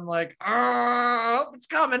up and I'm like, oh, it's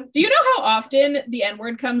coming. Do you know how often the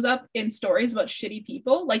N-word comes up in stories about shitty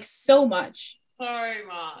people? Like, so much. So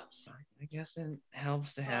much. I guess it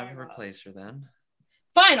helps to have a replacer then.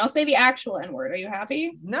 Fine, I'll say the actual N-word. Are you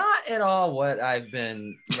happy? Not at all what I've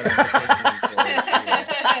been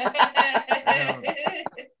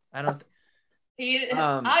I don't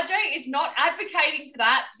RJ is not advocating for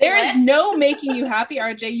that. There is no making you happy,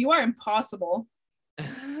 RJ. You are impossible.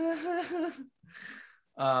 I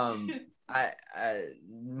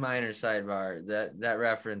minor sidebar, that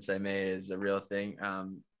reference I made is a real thing.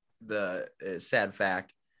 The sad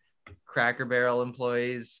fact, Cracker Barrel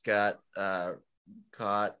employees got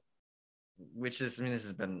caught, which is, I mean, this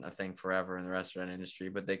has been a thing forever in the restaurant industry,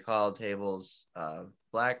 but they call tables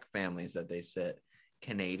black families that they sit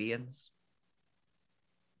Canadians.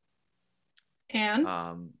 And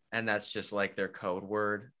that's just like their code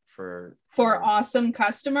word for awesome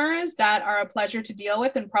customers that are a pleasure to deal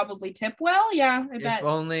with and probably tip well. Yeah, I bet.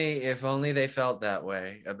 If only they felt that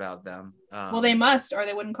way about them. Well, they must, or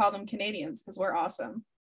they wouldn't call them Canadians, because we're awesome.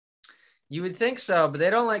 You would think so, but they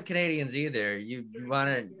don't like Canadians either. You want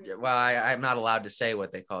to? Well, I'm not allowed to say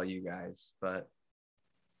what they call you guys, but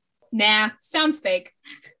nah, sounds fake.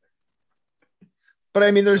 But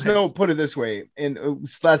I mean, there's no, put it this way, and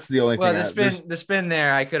that's the only thing. Well, the spin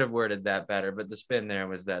there, I could have worded that better, but the spin there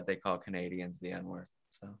was that they call Canadians the N-word.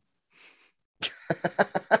 So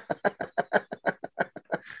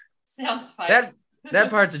sounds fake. That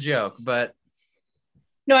part's a joke, but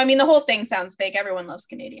no, I mean the whole thing sounds fake. Everyone loves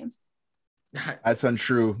Canadians. That's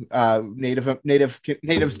untrue.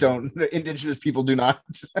 Natives don't. Indigenous people do not.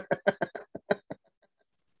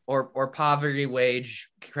 Or poverty wage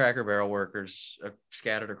Cracker Barrel workers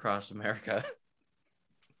scattered across America.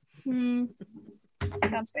 Sounds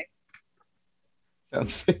fake.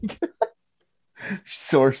 Sounds fake.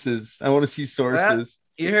 Sources. I want to see sources.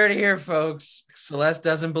 Well, you heard it here, folks. Celeste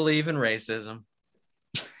doesn't believe in racism.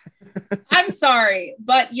 I'm sorry,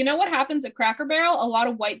 but you know what happens at Cracker Barrel? A lot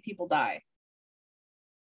of white people die.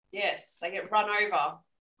 Yes, they get run over.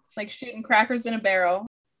 Like shooting crackers in a barrel.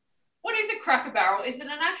 What is a Cracker Barrel? Is it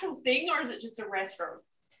an actual thing or is it just a restaurant?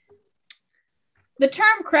 The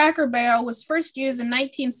term Cracker Barrel was first used in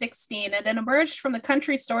 1916 and it emerged from the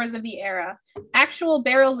country stores of the era. Actual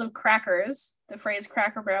barrels of crackers, the phrase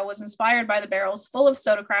Cracker Barrel was inspired by the barrels full of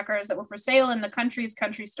soda crackers that were for sale in the country's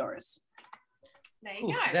country stores. There you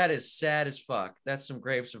go. That is sad as fuck. That's some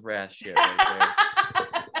Grapes of Wrath shit right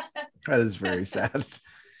there. That is very sad.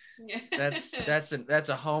 That's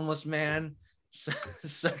a homeless man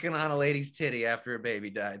sucking on a lady's titty after a baby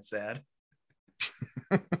died. Sad.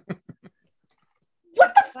 What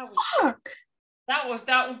the fuck? That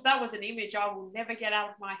was an image I will never get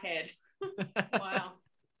out of my head. Wow.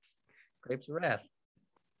 Grapes of Wrath.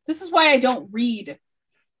 This is why I don't read.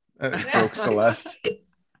 Broke Celeste.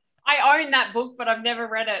 I own that book, but I've never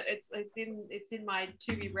read it. It's in my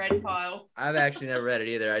to be read pile. I've actually never read it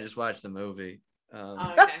either. I just watched the movie.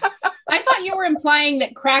 Okay. I thought you were implying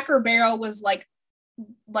that Cracker Barrel was like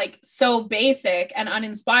so basic and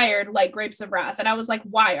uninspired like Grapes of Wrath. And I was like,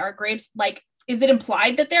 why are grapes like, is it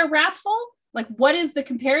implied that they're wrathful? Like, what is the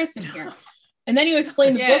comparison here? And then you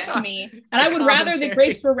explained the book to me, and I would rather the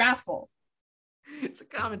grapes were wrathful. It's a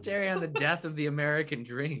commentary on the death of the American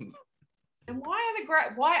dream. And why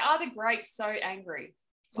are the grapes so angry?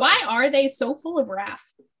 Why are they so full of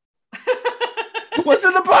wrath? What's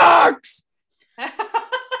in the box?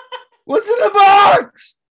 What's in the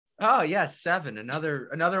box? Oh yes, Seven,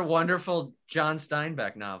 another wonderful John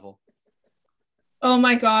Steinbeck novel. Oh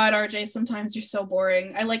my God, RJ, sometimes you're so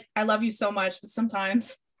boring. I love you so much, but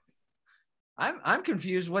sometimes. I'm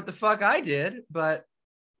confused what the fuck I did, but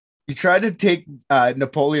You tried to take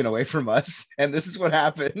Napoleon away from us, and this is what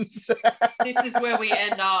happens. This is where we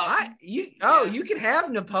end up. you Yeah. can have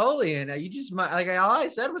Napoleon. You just like all I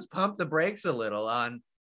said was pump the brakes a little on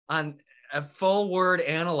a full word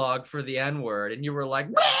analog for the N word, and you were like,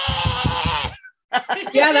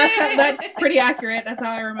 Yeah, that's pretty accurate. That's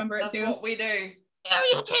how I remember it That's too. what we do.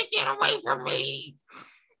 you can't get away from me.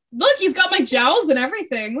 Look, he's got my jowls and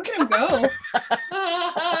everything. Look at him go.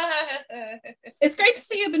 It's great to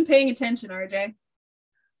see you've been paying attention, RJ.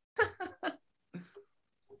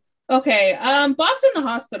 Okay, Bob's in the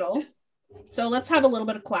hospital. So let's have a little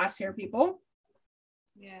bit of class here, people.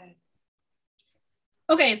 Yeah.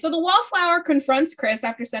 Okay, so the wallflower confronts Chris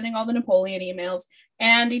after sending all the Napoleon emails,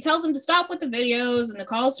 and he tells him to stop with the videos and the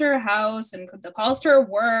calls to her house and the calls to her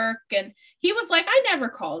work. And he was like, I never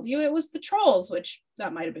called you. It was the trolls, which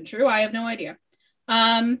that might have been true. I have no idea.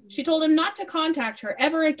 She told him not to contact her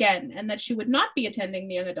ever again and that she would not be attending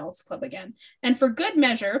the Young Adults Club again. And for good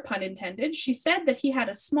measure, pun intended, she said that he had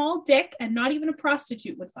a small dick and not even a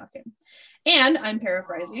prostitute would fuck him. And I'm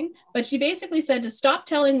paraphrasing, but she basically said to stop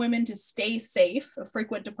telling women to stay safe, a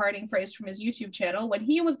frequent departing phrase from his YouTube channel, when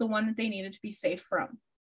he was the one that they needed to be safe from.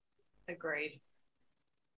 Agreed.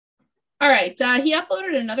 All right, he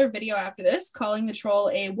uploaded another video after this, calling the troll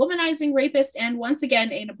a womanizing rapist and once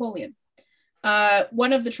again a Napoleon.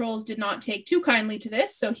 One of the trolls did not take too kindly to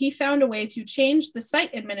this, so he found a way to change the site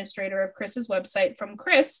administrator of Chris's website from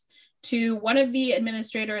Chris to one of the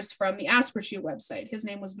administrators from the Asperchu website. His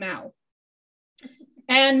name was Mao.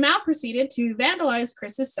 And Mao proceeded to vandalize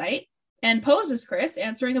Chris's site and pose as Chris,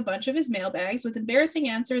 answering a bunch of his mailbags with embarrassing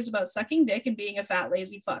answers about sucking dick and being a fat,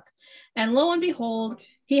 lazy fuck. And lo and behold,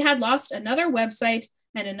 he had lost another website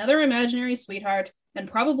and another imaginary sweetheart and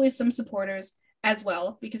probably some supporters as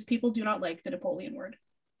well, because people do not like the Napoleon word.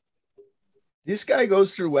 This guy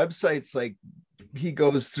goes through websites like he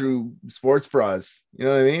goes through sports bras. You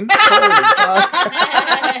know what I mean?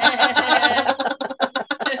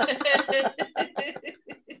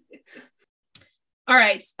 All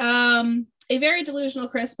right. A very delusional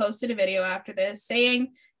Chris posted a video after this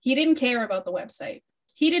saying he didn't care about the website.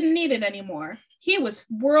 He didn't need it anymore. He was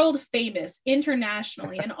world famous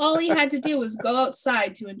internationally, and all he had to do was go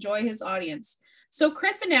outside to enjoy his audience. So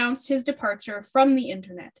Chris announced his departure from the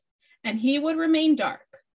internet, and he would remain dark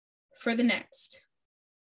for the next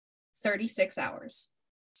 36 hours.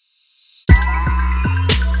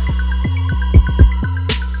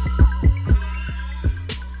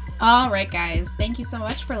 All right, guys. Thank you so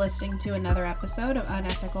much for listening to another episode of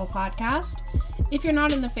Unethical Podcast. If you're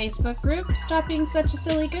not in the Facebook group, stop being such a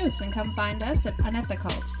silly goose and come find us at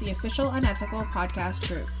Unethicult, the official Unethical podcast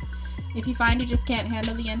group. If you find you just can't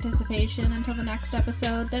handle the anticipation until the next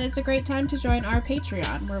episode, then it's a great time to join our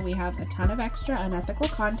Patreon, where we have a ton of extra unethical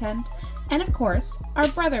content, and of course, our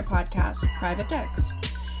brother podcast, Private Dicks.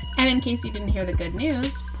 And in case you didn't hear the good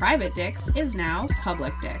news, Private Dicks is now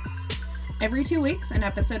Public Dicks. Every 2 weeks, an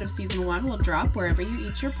episode of Season 1 will drop wherever you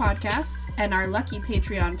eat your podcasts, and our lucky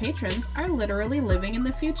Patreon patrons are literally living in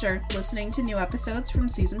the future, listening to new episodes from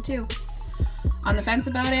Season 2. On the fence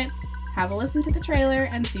about it? Have a listen to the trailer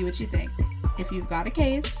and see what you think. If you've got a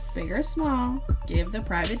case, big or small, give the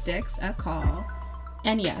Private Dicks a call.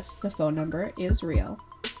 And yes, the phone number is real.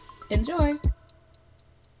 Enjoy!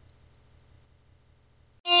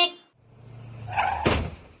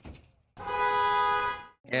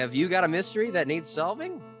 Have you got a mystery that needs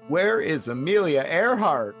solving? Where is Amelia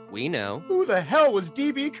Earhart? We know. Who the hell was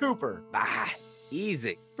DB Cooper? Ah,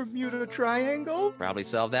 easy. Bermuda Triangle? Probably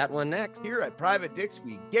solve that one next. Here at Private Dicks,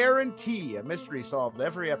 we guarantee a mystery solved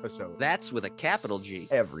every episode. That's with a capital G.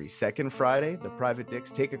 Every second Friday, the Private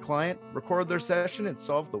Dicks take a client, record their session, and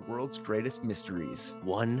solve the world's greatest mysteries.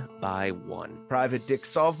 One by one. Private Dicks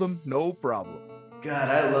solve them, no problem. God,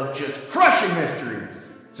 I love just crushing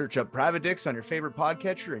mysteries. Search up Private Dicks on your favorite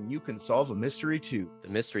podcatcher and you can solve a mystery too. The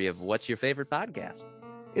mystery of what's your favorite podcast?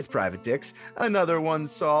 It's Private Dicks. Another one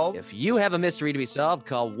solved. If you have a mystery to be solved,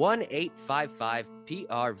 call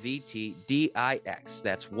 1-855-PRVT-DIX.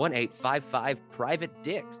 That's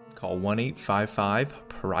 1-855-PRIVATE-DICKS. Call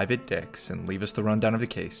 1-855-PRIVATE-DICKS and leave us the rundown of the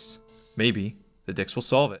case. Maybe the Dicks will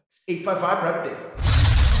solve it. 855 Private Dicks.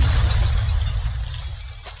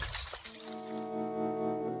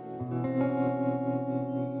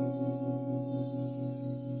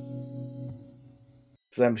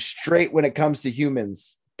 Because I'm straight when it comes to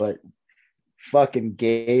humans, but fucking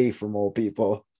gay from old people.